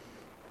sin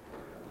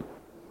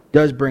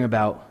does bring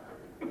about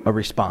a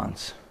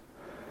response.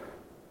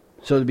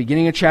 So at the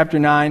beginning of chapter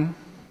 9,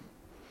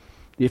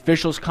 the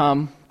officials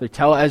come, they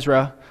tell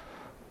Ezra,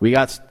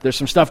 there's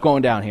some stuff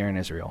going down here in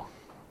Israel.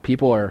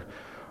 People are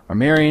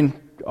marrying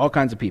all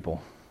kinds of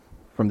people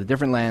from the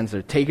different lands.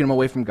 They're taking them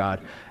away from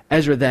God.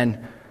 Ezra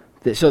then,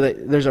 so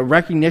that there's a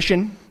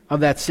recognition of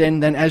that sin.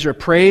 Then Ezra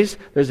prays.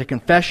 There's a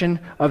confession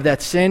of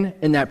that sin.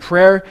 In that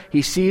prayer,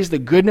 he sees the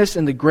goodness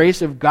and the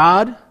grace of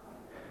God.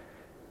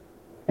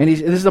 And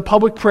this is a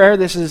public prayer.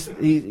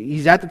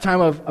 He's at the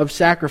time of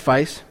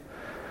sacrifice.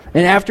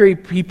 And after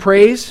he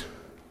prays,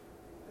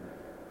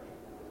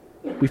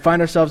 we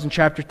find ourselves in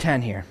chapter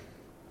 10 here.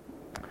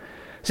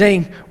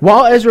 Saying,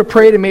 while Ezra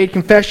prayed and made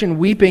confession,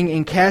 weeping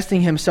and casting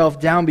himself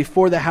down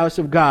before the house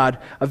of God,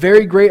 a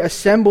very great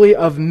assembly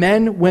of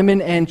men,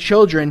 women, and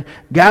children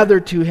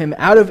gathered to him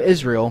out of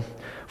Israel,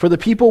 for the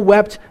people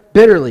wept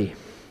bitterly.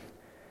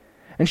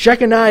 And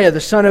Shechaniah,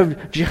 the son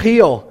of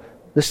Jehiel,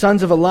 the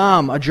sons of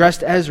Elam,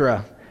 addressed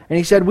Ezra. And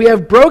he said, we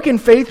have broken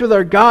faith with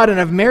our God and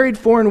have married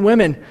foreign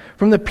women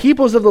from the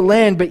peoples of the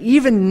land, but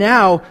even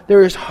now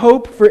there is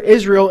hope for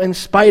Israel in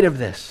spite of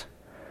this.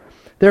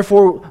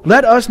 Therefore,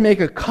 let us make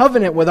a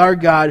covenant with our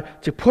God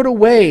to put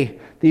away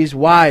these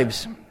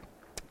wives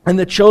and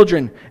the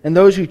children and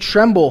those who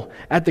tremble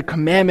at the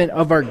commandment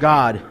of our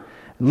God.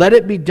 Let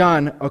it be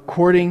done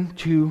according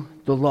to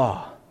the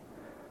law.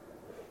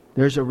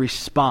 There's a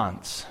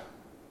response.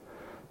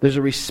 There's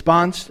a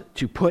response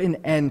to put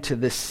an end to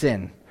this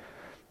sin.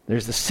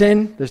 There's the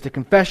sin, there's the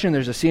confession,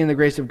 there's the seeing the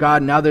grace of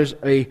God. Now there's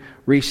a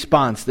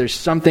response. There's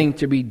something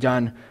to be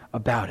done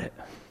about it.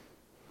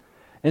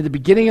 At the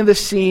beginning of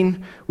this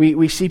scene,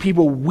 we see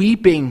people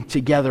weeping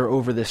together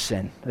over this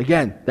sin.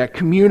 Again, that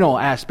communal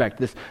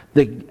aspect,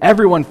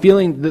 everyone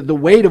feeling the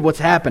weight of what's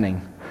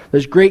happening.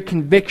 There's great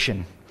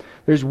conviction.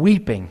 There's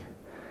weeping.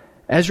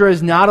 Ezra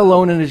is not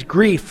alone in his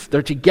grief.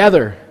 They're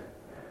together.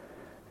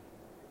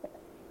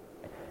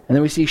 And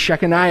then we see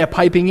Shechaniah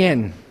piping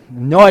in.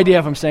 No idea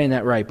if I'm saying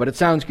that right, but it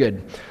sounds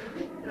good.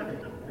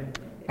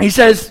 He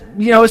says,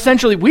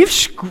 essentially, we've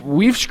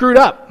screwed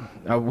up.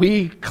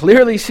 We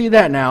clearly see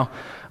that now.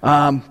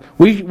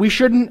 We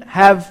shouldn't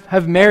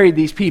have married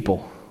these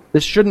people.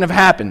 This shouldn't have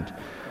happened.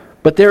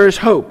 But there is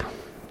hope.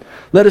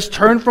 Let us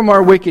turn from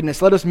our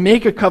wickedness. Let us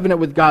make a covenant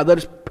with God. Let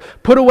us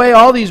put away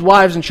all these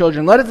wives and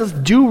children. Let us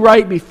do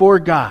right before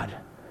God.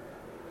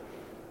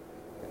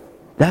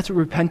 That's what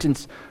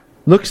repentance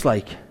looks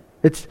like.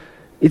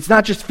 It's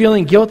not just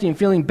feeling guilty and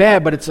feeling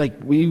bad, but it's like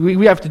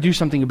we have to do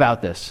something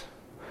about this.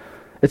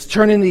 It's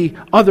turning the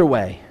other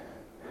way.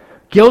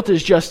 Guilt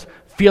is just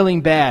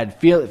feeling bad,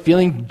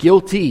 feeling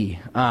guilty.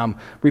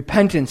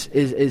 Repentance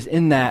is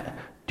in that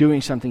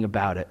doing something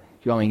about it.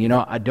 Going,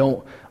 I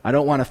don't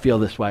want to feel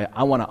this way.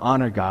 I want to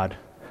honor God.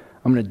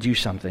 I'm going to do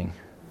something.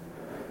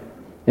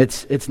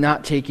 It's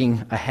not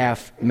taking a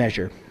half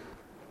measure.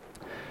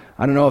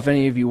 I don't know if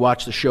any of you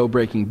watch the show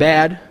Breaking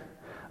Bad.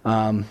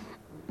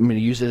 I'm going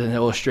to use it as an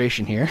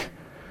illustration here.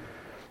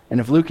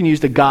 And if Luke can use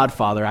The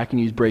Godfather, I can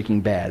use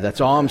Breaking Bad.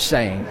 That's all I'm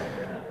saying.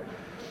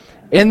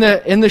 In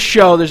the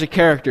show, there's a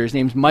character. His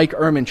name's Mike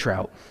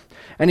Ehrmantraut.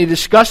 And he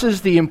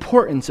discusses the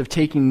importance of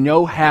taking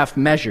no half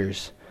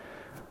measures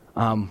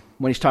when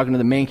he's talking to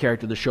the main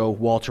character of the show,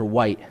 Walter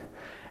White.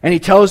 And he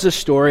tells this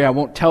story. I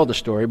won't tell the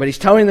story, but he's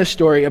telling this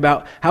story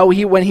about how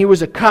when he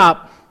was a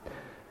cop,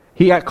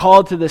 he got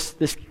called to this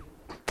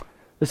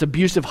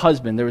abusive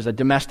husband. There was a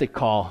domestic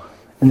call,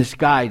 and this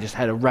guy just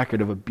had a record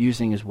of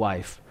abusing his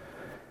wife.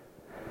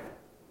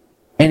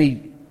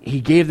 And he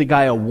gave the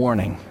guy a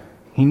warning.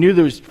 He knew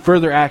there was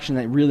further action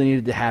that really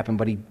needed to happen,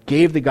 but he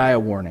gave the guy a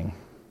warning.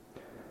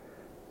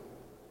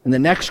 And the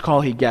next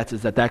call he gets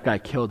is that guy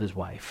killed his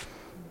wife.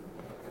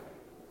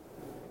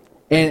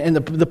 And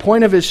the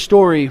point of his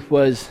story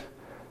was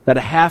that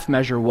a half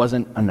measure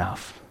wasn't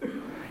enough.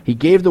 He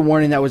gave the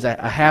warning that was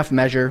a half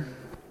measure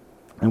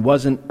and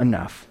wasn't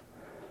enough.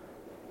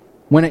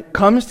 When it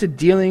comes to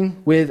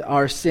dealing with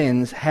our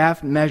sins,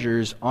 half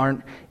measures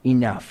aren't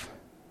enough.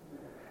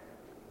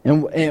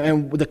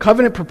 And the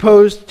covenant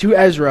proposed to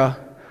Ezra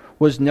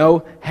was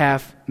no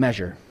half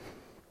measure.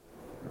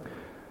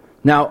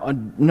 Now,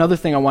 another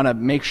thing I want to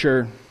make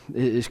sure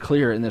is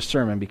clear in this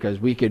sermon, because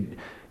you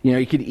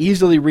could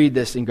easily read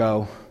this and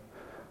go,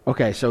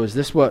 okay, so is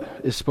this what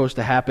is supposed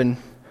to happen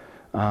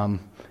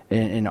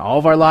in all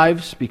of our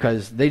lives?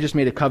 Because they just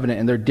made a covenant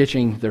and they're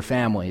ditching their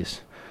families.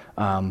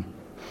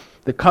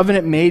 The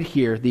covenant made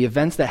here, the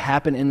events that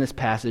happen in this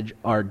passage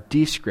are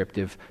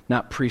descriptive,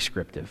 not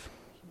prescriptive.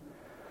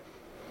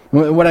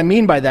 What I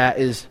mean by that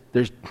is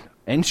there's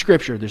In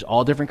Scripture, there's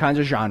all different kinds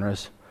of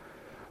genres.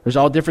 There's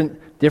all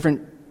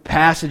different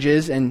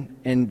passages,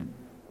 and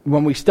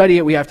when we study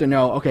it, we have to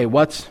know, okay,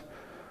 what's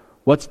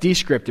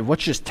descriptive?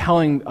 What's just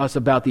telling us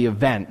about the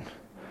event?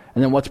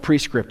 And then what's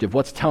prescriptive?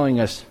 What's telling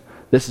us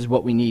this is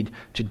what we need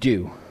to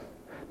do?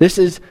 This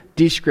is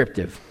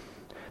descriptive.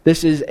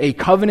 This is a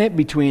covenant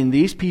between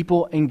these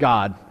people and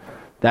God.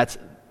 That's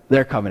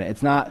their covenant.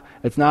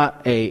 It's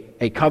not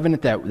a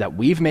covenant that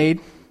we've made.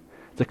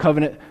 It's a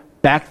covenant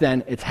back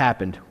then. It's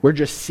happened. We're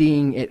just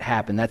seeing it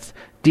happen. That's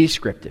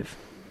descriptive.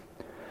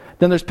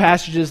 Then there's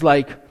passages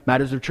like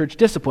matters of church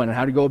discipline and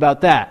how to go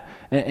about that,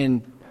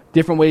 and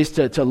different ways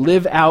to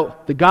live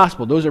out the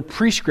gospel. Those are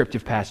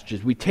prescriptive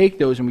passages. We take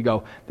those and we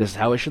go, this is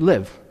how I should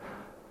live.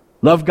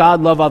 Love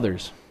God, love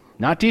others.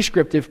 Not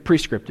descriptive,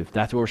 prescriptive.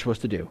 That's what we're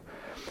supposed to do.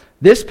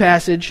 This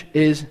passage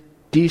is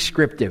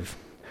descriptive.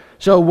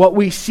 So what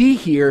we see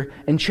here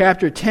in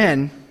chapter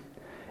 10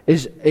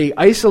 is an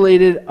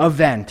isolated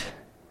event.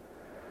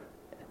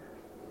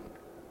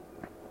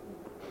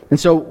 And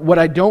so what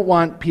I don't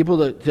want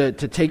people to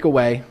take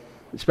away,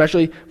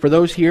 especially for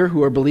those here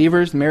who are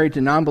believers, married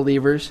to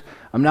non-believers,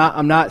 I'm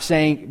not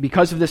saying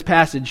because of this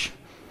passage,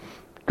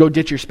 go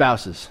ditch your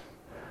spouses.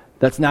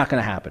 That's not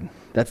going to happen.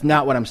 That's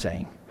not what I'm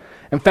saying.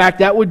 In fact,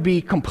 that would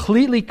be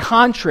completely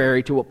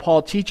contrary to what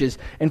Paul teaches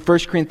in 1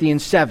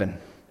 Corinthians 7.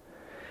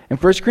 In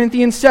 1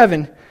 Corinthians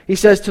 7, he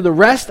says, to the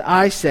rest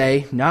I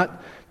say,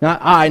 not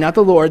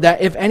the Lord,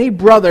 that if any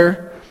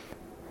brother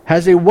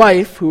has a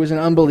wife who is an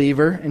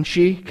unbeliever and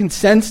she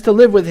consents to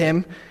live with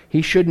him,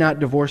 he should not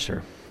divorce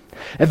her.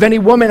 If any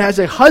woman has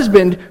a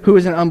husband who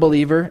is an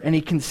unbeliever and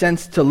he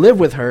consents to live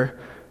with her,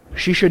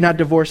 she should not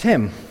divorce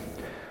him.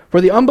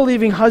 For the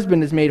unbelieving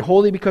husband is made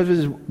holy because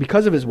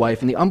of his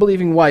wife, and the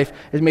unbelieving wife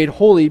is made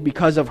holy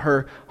because of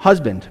her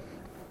husband.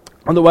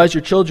 Otherwise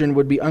your children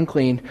would be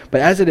unclean,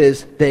 but as it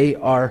is, they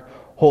are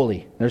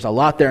holy. There's a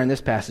lot there in this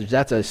passage.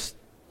 That's a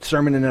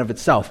sermon in and of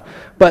itself.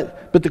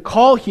 But the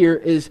call here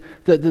is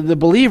that the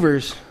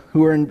believers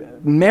who are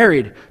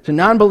married to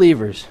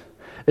non-believers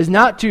is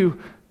not to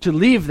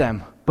leave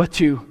them, but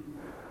to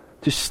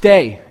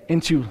stay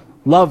and to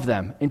love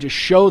them and to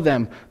show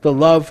them the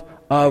love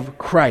of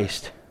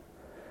Christ.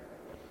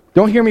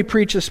 Don't hear me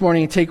preach this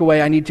morning and take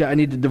away, I need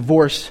to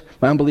divorce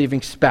my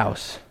unbelieving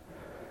spouse.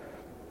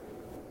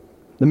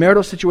 The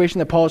marital situation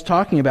that Paul is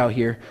talking about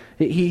here,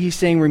 he's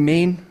saying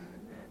remain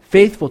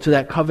faithful to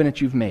that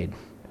covenant you've made.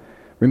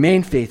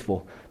 Remain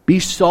faithful. Be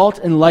salt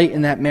and light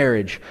in that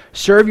marriage.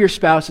 Serve your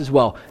spouse as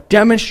well.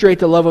 Demonstrate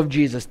the love of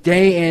Jesus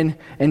day in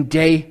and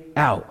day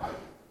out.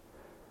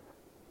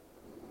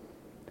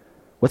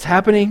 What's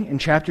happening in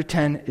chapter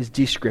 10 is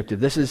descriptive.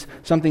 This is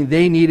something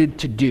they needed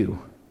to do.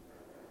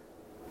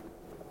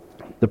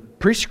 The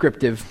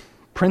prescriptive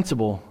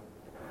principle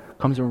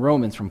comes in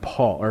Romans from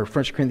Paul, or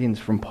 1 Corinthians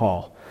from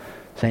Paul,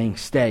 saying,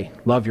 stay,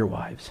 love your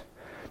wives.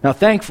 Now,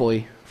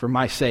 thankfully, for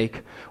my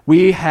sake,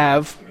 we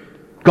have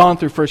gone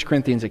through 1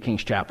 Corinthians at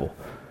King's Chapel.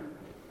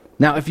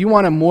 Now, if you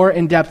want a more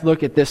in-depth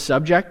look at this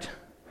subject,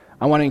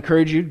 I want to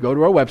encourage you to go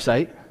to our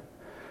website,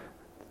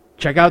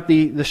 check out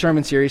the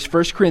sermon series,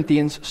 1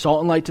 Corinthians, Salt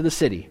and Light to the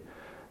City.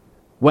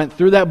 Went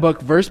through that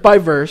book verse by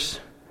verse,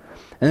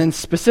 and then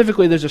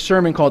specifically there's a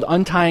sermon called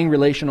Untying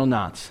Relational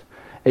Knots.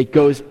 It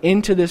goes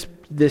into this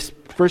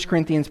 1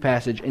 Corinthians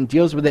passage and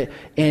deals with it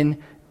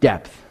in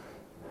depth.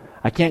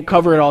 I can't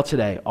cover it all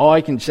today. All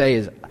I can say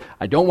is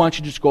I don't want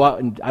you to just go out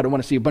and I don't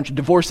want to see a bunch of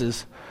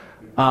divorces.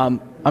 I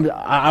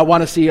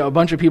want to see a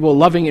bunch of people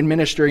loving and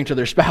ministering to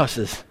their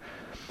spouses.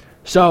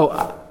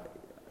 So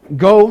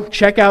go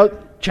check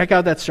out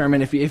that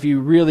sermon if you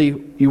really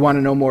want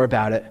to know more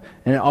about it.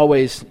 And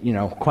always,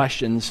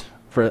 questions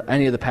for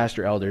any of the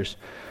pastor elders.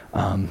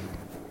 And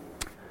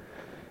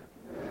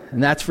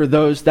that's for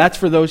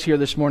those here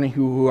this morning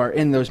who are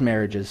in those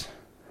marriages.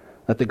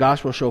 Let the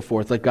gospel show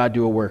forth. Let God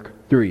do a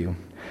work through you.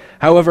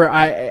 However,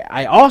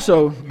 I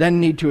also then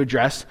need to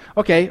address,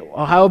 okay,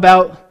 well, how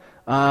about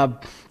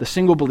the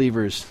single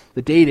believers,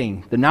 the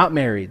dating, the not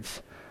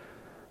marrieds?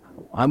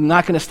 I'm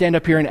not going to stand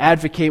up here and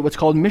advocate what's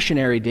called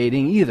missionary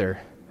dating either.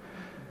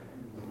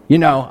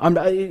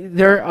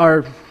 There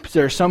are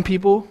some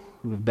people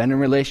who have been in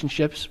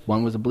relationships.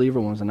 One was a believer,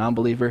 one was a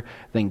non-believer.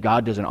 Then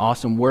God does an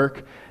awesome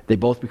work. They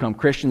both become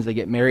Christians. They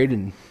get married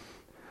and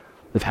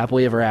live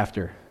happily ever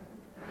after.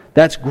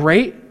 That's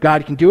great.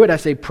 God can do it. I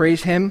say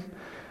praise Him.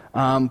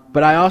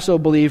 But I also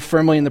believe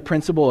firmly in the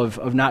principle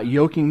of not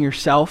yoking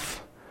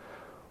yourself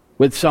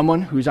with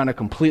someone who's on a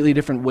completely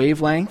different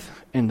wavelength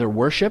in their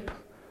worship.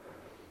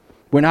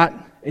 We're not,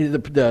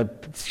 the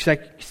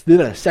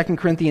 2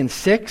 Corinthians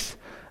 6,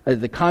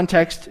 the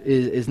context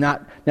is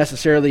not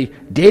necessarily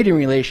dating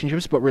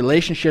relationships, but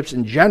relationships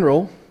in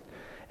general.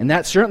 And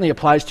that certainly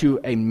applies to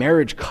a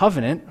marriage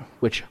covenant,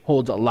 which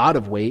holds a lot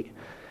of weight.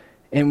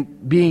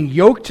 And being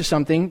yoked to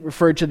something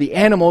referred to the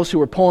animals who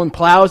were pulling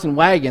plows and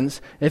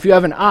wagons. If you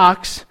have an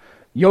ox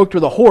yoked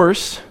with a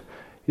horse,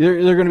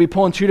 they're going to be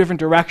pulling two different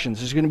directions.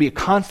 There's going to be a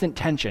constant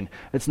tension.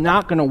 It's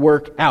not going to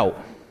work out.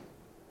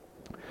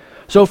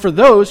 So for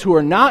those who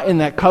are not in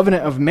that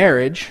covenant of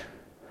marriage,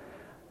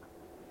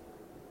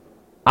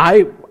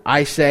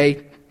 I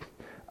say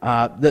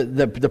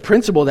the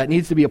principle that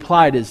needs to be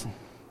applied is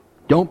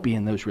don't be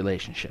in those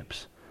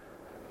relationships.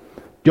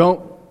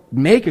 Don't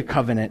make a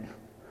covenant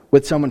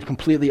with someone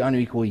completely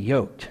unequally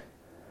yoked.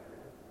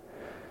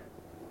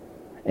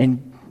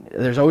 And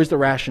there's always the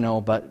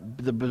rationale,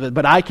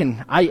 but I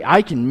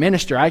can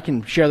minister, I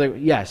can share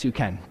yes, you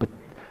can. But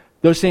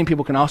those same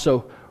people can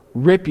also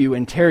rip you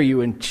and tear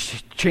you and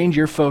change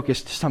your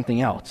focus to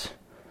something else.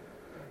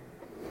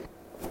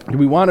 Do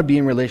we want to be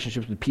in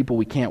relationships with people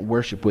we can't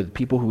worship with,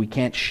 people who we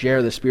can't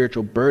share the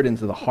spiritual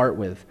burdens of the heart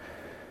with,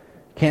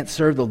 can't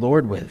serve the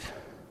Lord with?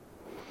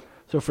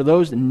 So for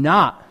those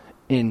not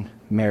in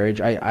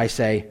marriage, I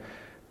say,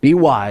 be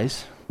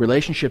wise.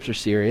 Relationships are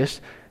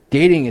serious.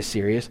 Dating is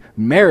serious.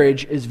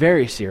 Marriage is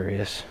very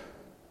serious.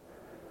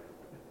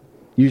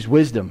 Use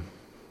wisdom.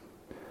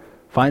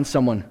 Find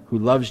someone who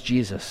loves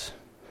Jesus.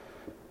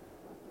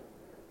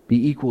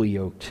 Be equally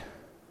yoked.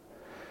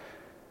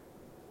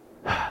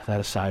 That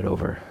aside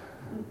over.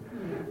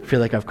 I feel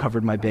like I've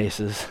covered my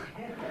bases.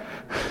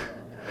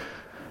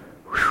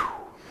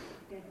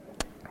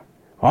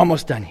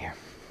 Almost done here.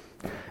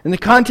 In the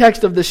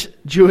context of this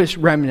Jewish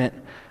remnant,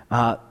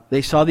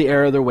 they saw the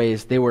error of their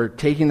ways. They were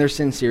taking their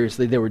sin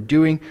seriously. They were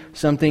doing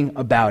something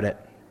about it.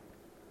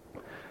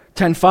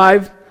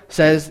 10:5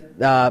 says,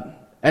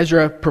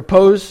 Ezra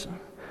proposed.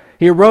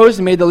 He arose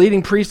and made the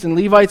leading priests and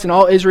Levites and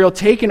all Israel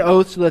take an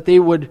oath so that they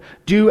would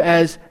do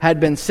as had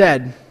been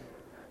said.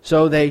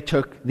 So they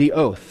took the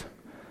oath.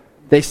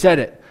 They said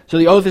it. So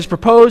the oath is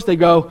proposed. They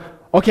go,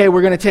 okay,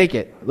 we're going to take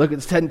it. Look at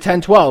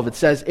 10:12. It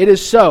says, it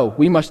is so.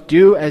 We must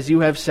do as you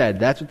have said.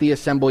 That's what the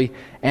assembly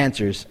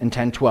answers in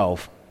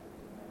 10:12.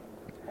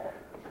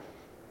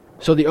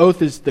 So the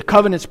oath is, the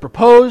covenant's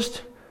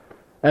proposed.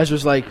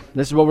 Ezra's like,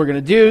 this is what we're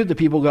going to do. The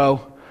people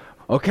go,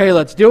 okay,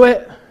 let's do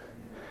it.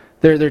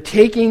 They're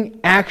taking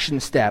action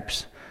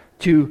steps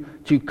to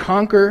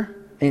conquer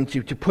and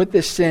to put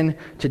this sin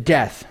to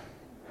death.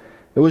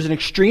 It was an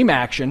extreme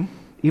action.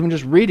 Even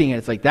just reading it,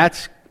 it's like,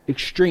 that's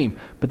extreme.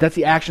 But that's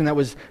the action that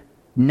was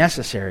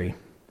necessary.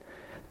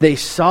 They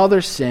saw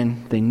their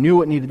sin, they knew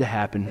what needed to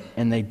happen,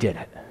 and they did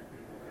it.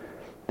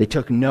 They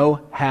took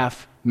no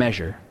half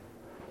measure.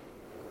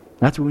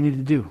 That's what we need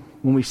to do.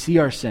 When we see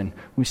our sin,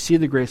 when we see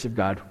the grace of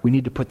God, we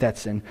need to put that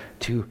sin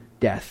to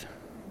death.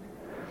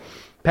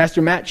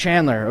 Pastor Matt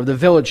Chandler of the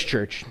Village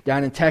Church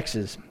down in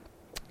Texas,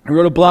 he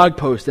wrote a blog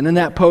post, and in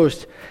that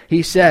post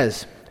he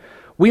says,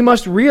 we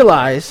must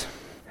realize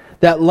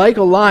that like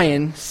a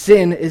lion,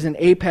 sin is an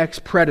apex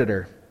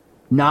predator,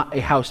 not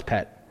a house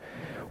pet.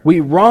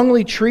 We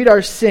wrongly treat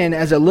our sin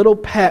as a little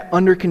pet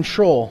under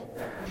control.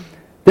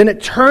 Then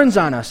it turns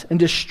on us and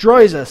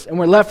destroys us, and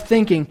we're left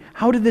thinking,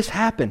 how did this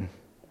happen?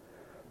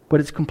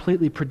 But it's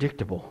completely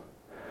predictable.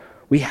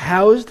 We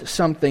housed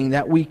something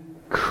that we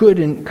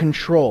couldn't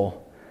control.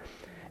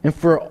 And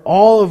for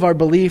all of our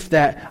belief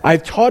that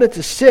I've taught it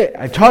to sit,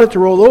 I've taught it to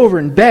roll over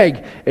and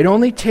beg, it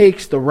only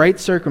takes the right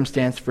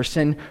circumstance for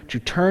sin to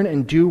turn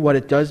and do what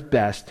it does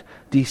best,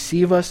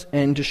 deceive us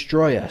and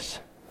destroy us.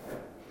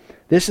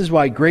 This is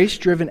why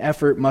grace-driven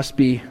effort must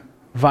be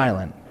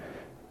violent.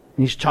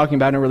 And he's talking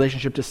about in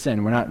relationship to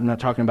sin. I'm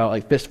not talking about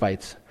like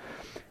fistfights.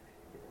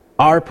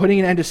 Our putting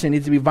an end to sin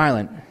needs to be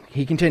violent.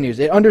 He continues,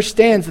 it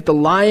understands that the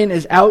lion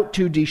is out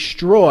to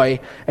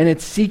destroy and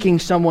it's seeking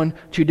someone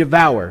to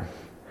devour.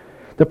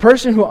 The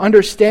person who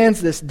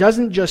understands this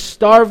doesn't just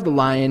starve the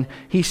lion,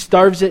 he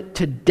starves it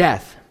to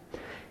death.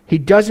 He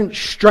doesn't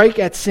strike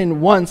at sin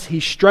once, he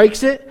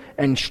strikes it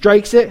and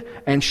strikes it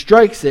and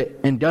strikes it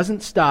and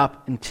doesn't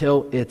stop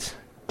until it's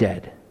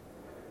dead.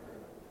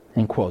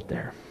 End quote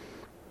there.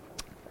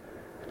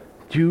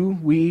 Do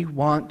we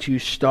want to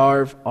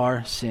starve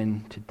our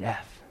sin to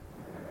death?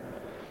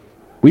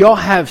 We all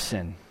have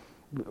sin.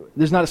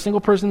 There's not a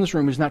single person in this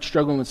room who's not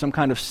struggling with some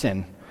kind of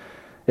sin.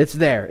 It's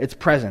there. It's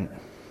present.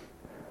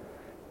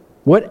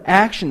 What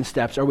action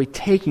steps are we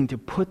taking to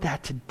put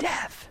that to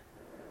death?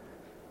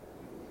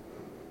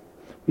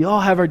 We all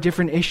have our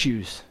different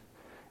issues.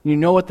 You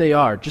know what they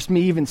are. Just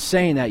me even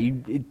saying that,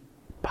 it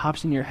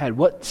pops in your head.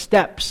 What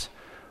steps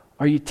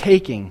are you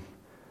taking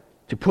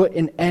to put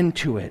an end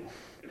to it?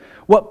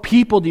 What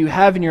people do you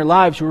have in your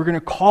lives who are going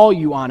to call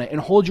you on it and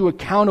hold you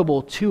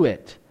accountable to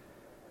it?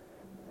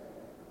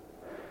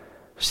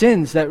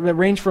 Sins that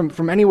range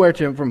from anywhere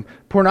from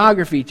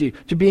pornography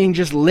to being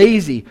just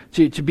lazy,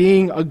 to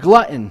being a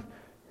glutton.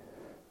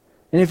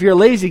 And if you're a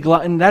lazy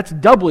glutton, that's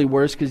doubly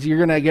worse because you're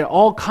going to get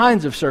all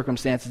kinds of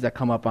circumstances that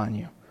come up on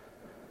you.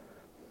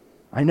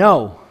 I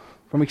know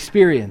from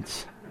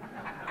experience.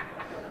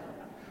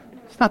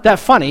 It's not that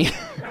funny.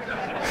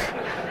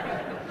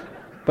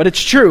 But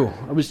it's true.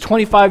 I was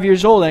 25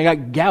 years old and I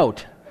got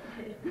gout.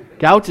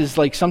 Gout is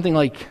like something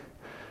like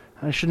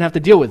I shouldn't have to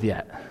deal with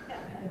yet.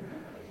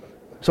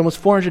 It's almost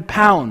 400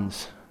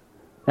 pounds.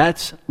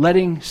 That's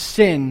letting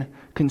sin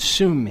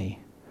consume me.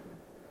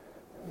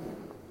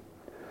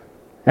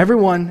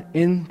 Everyone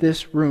in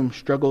this room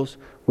struggles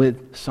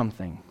with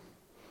something.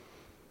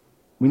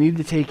 We need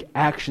to take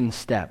action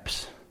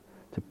steps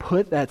to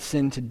put that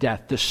sin to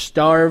death, to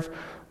starve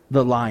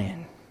the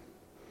lion.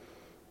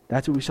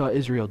 That's what we saw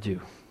Israel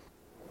do.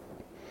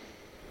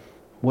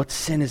 What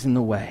sin is in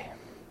the way?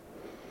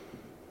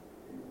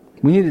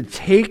 We need to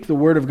take the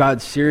Word of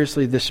God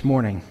seriously this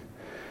morning.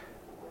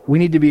 We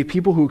need to be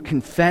people who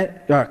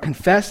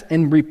confess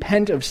and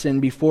repent of sin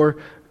before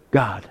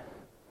God.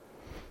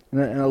 In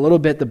a little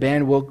bit, the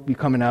band will be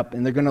coming up,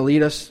 and they're going to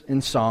lead us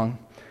in song.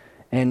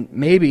 And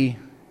maybe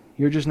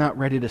you're just not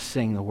ready to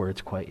sing the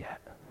words quite yet.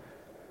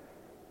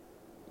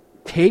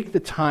 Take the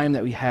time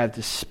that we have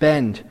to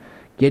spend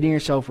getting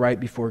yourself right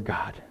before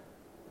God.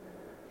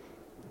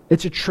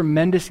 It's a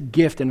tremendous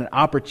gift and an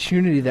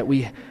opportunity that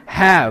we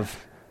have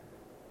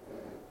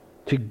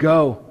to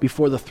go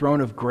before the throne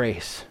of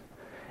grace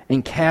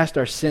and cast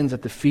our sins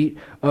at the feet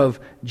of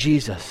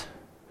Jesus.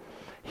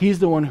 He's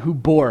the one who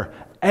bore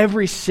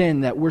every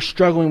sin that we're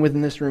struggling with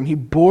in this room. He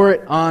bore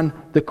it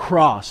on the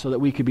cross so that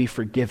we could be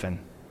forgiven.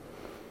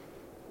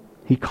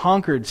 He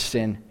conquered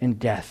sin and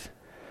death.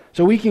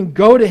 So we can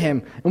go to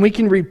Him and we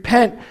can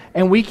repent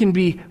and we can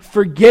be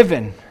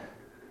forgiven.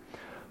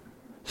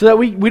 So that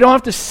we don't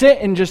have to sit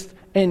and just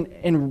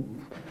in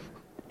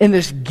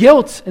this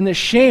guilt and this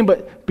shame,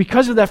 but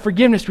because of that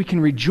forgiveness, we can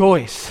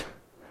rejoice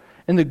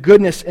in the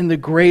goodness and the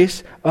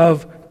grace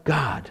of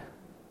God.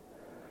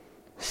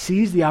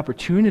 Seize the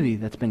opportunity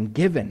that's been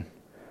given.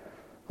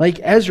 Like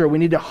Ezra, we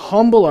need to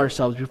humble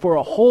ourselves before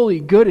a holy,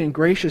 good, and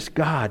gracious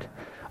God,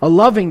 a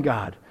loving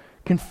God.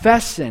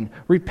 Confess sin,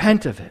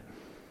 repent of it,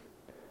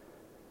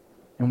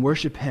 and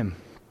worship Him.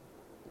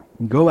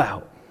 And go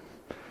out,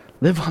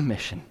 live on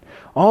mission.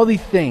 All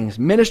these things,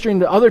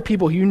 ministering to other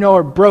people who you know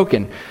are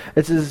broken.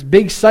 It's this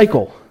big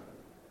cycle.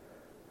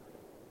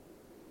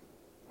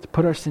 Let's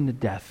put our sin to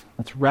death.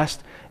 Let's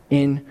rest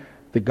in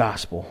the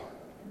gospel.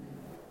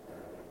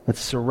 Let's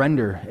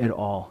surrender it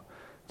all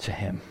to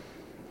Him.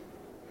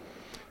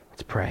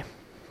 Let's pray.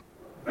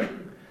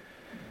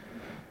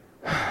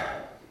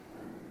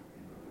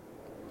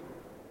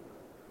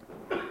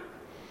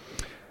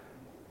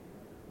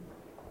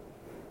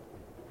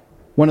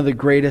 One of the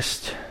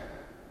greatest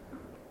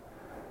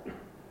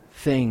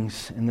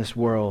things in this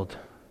world,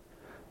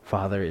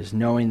 Father, is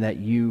knowing that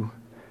You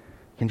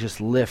can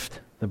just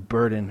lift the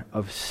burden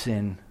of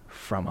sin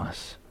from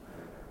us.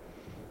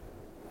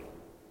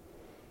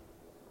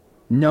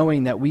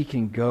 Knowing that we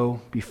can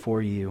go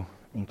before You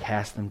and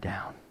cast them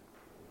down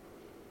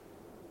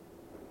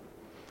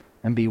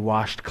and be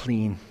washed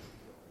clean,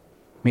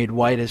 made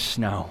white as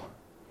snow.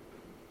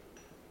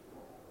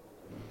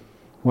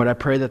 Lord, I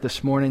pray that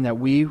this morning that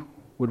we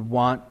would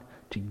want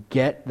to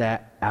get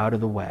that out of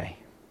the way.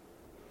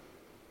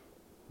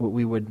 What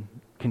we would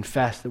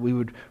confess, that we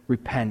would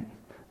repent,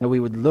 that we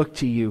would look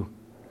to You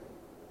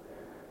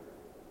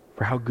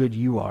for how good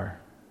You are,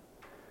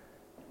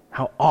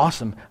 how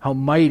awesome, how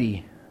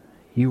mighty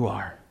You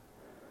are.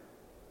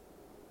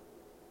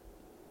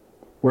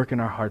 Work in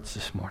our hearts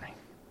this morning.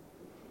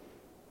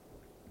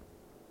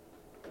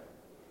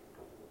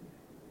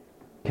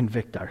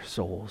 Convict our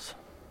souls.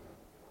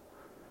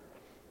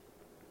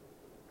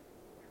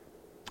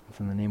 It's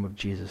in the name of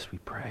Jesus we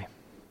pray.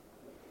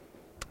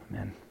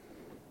 Amen.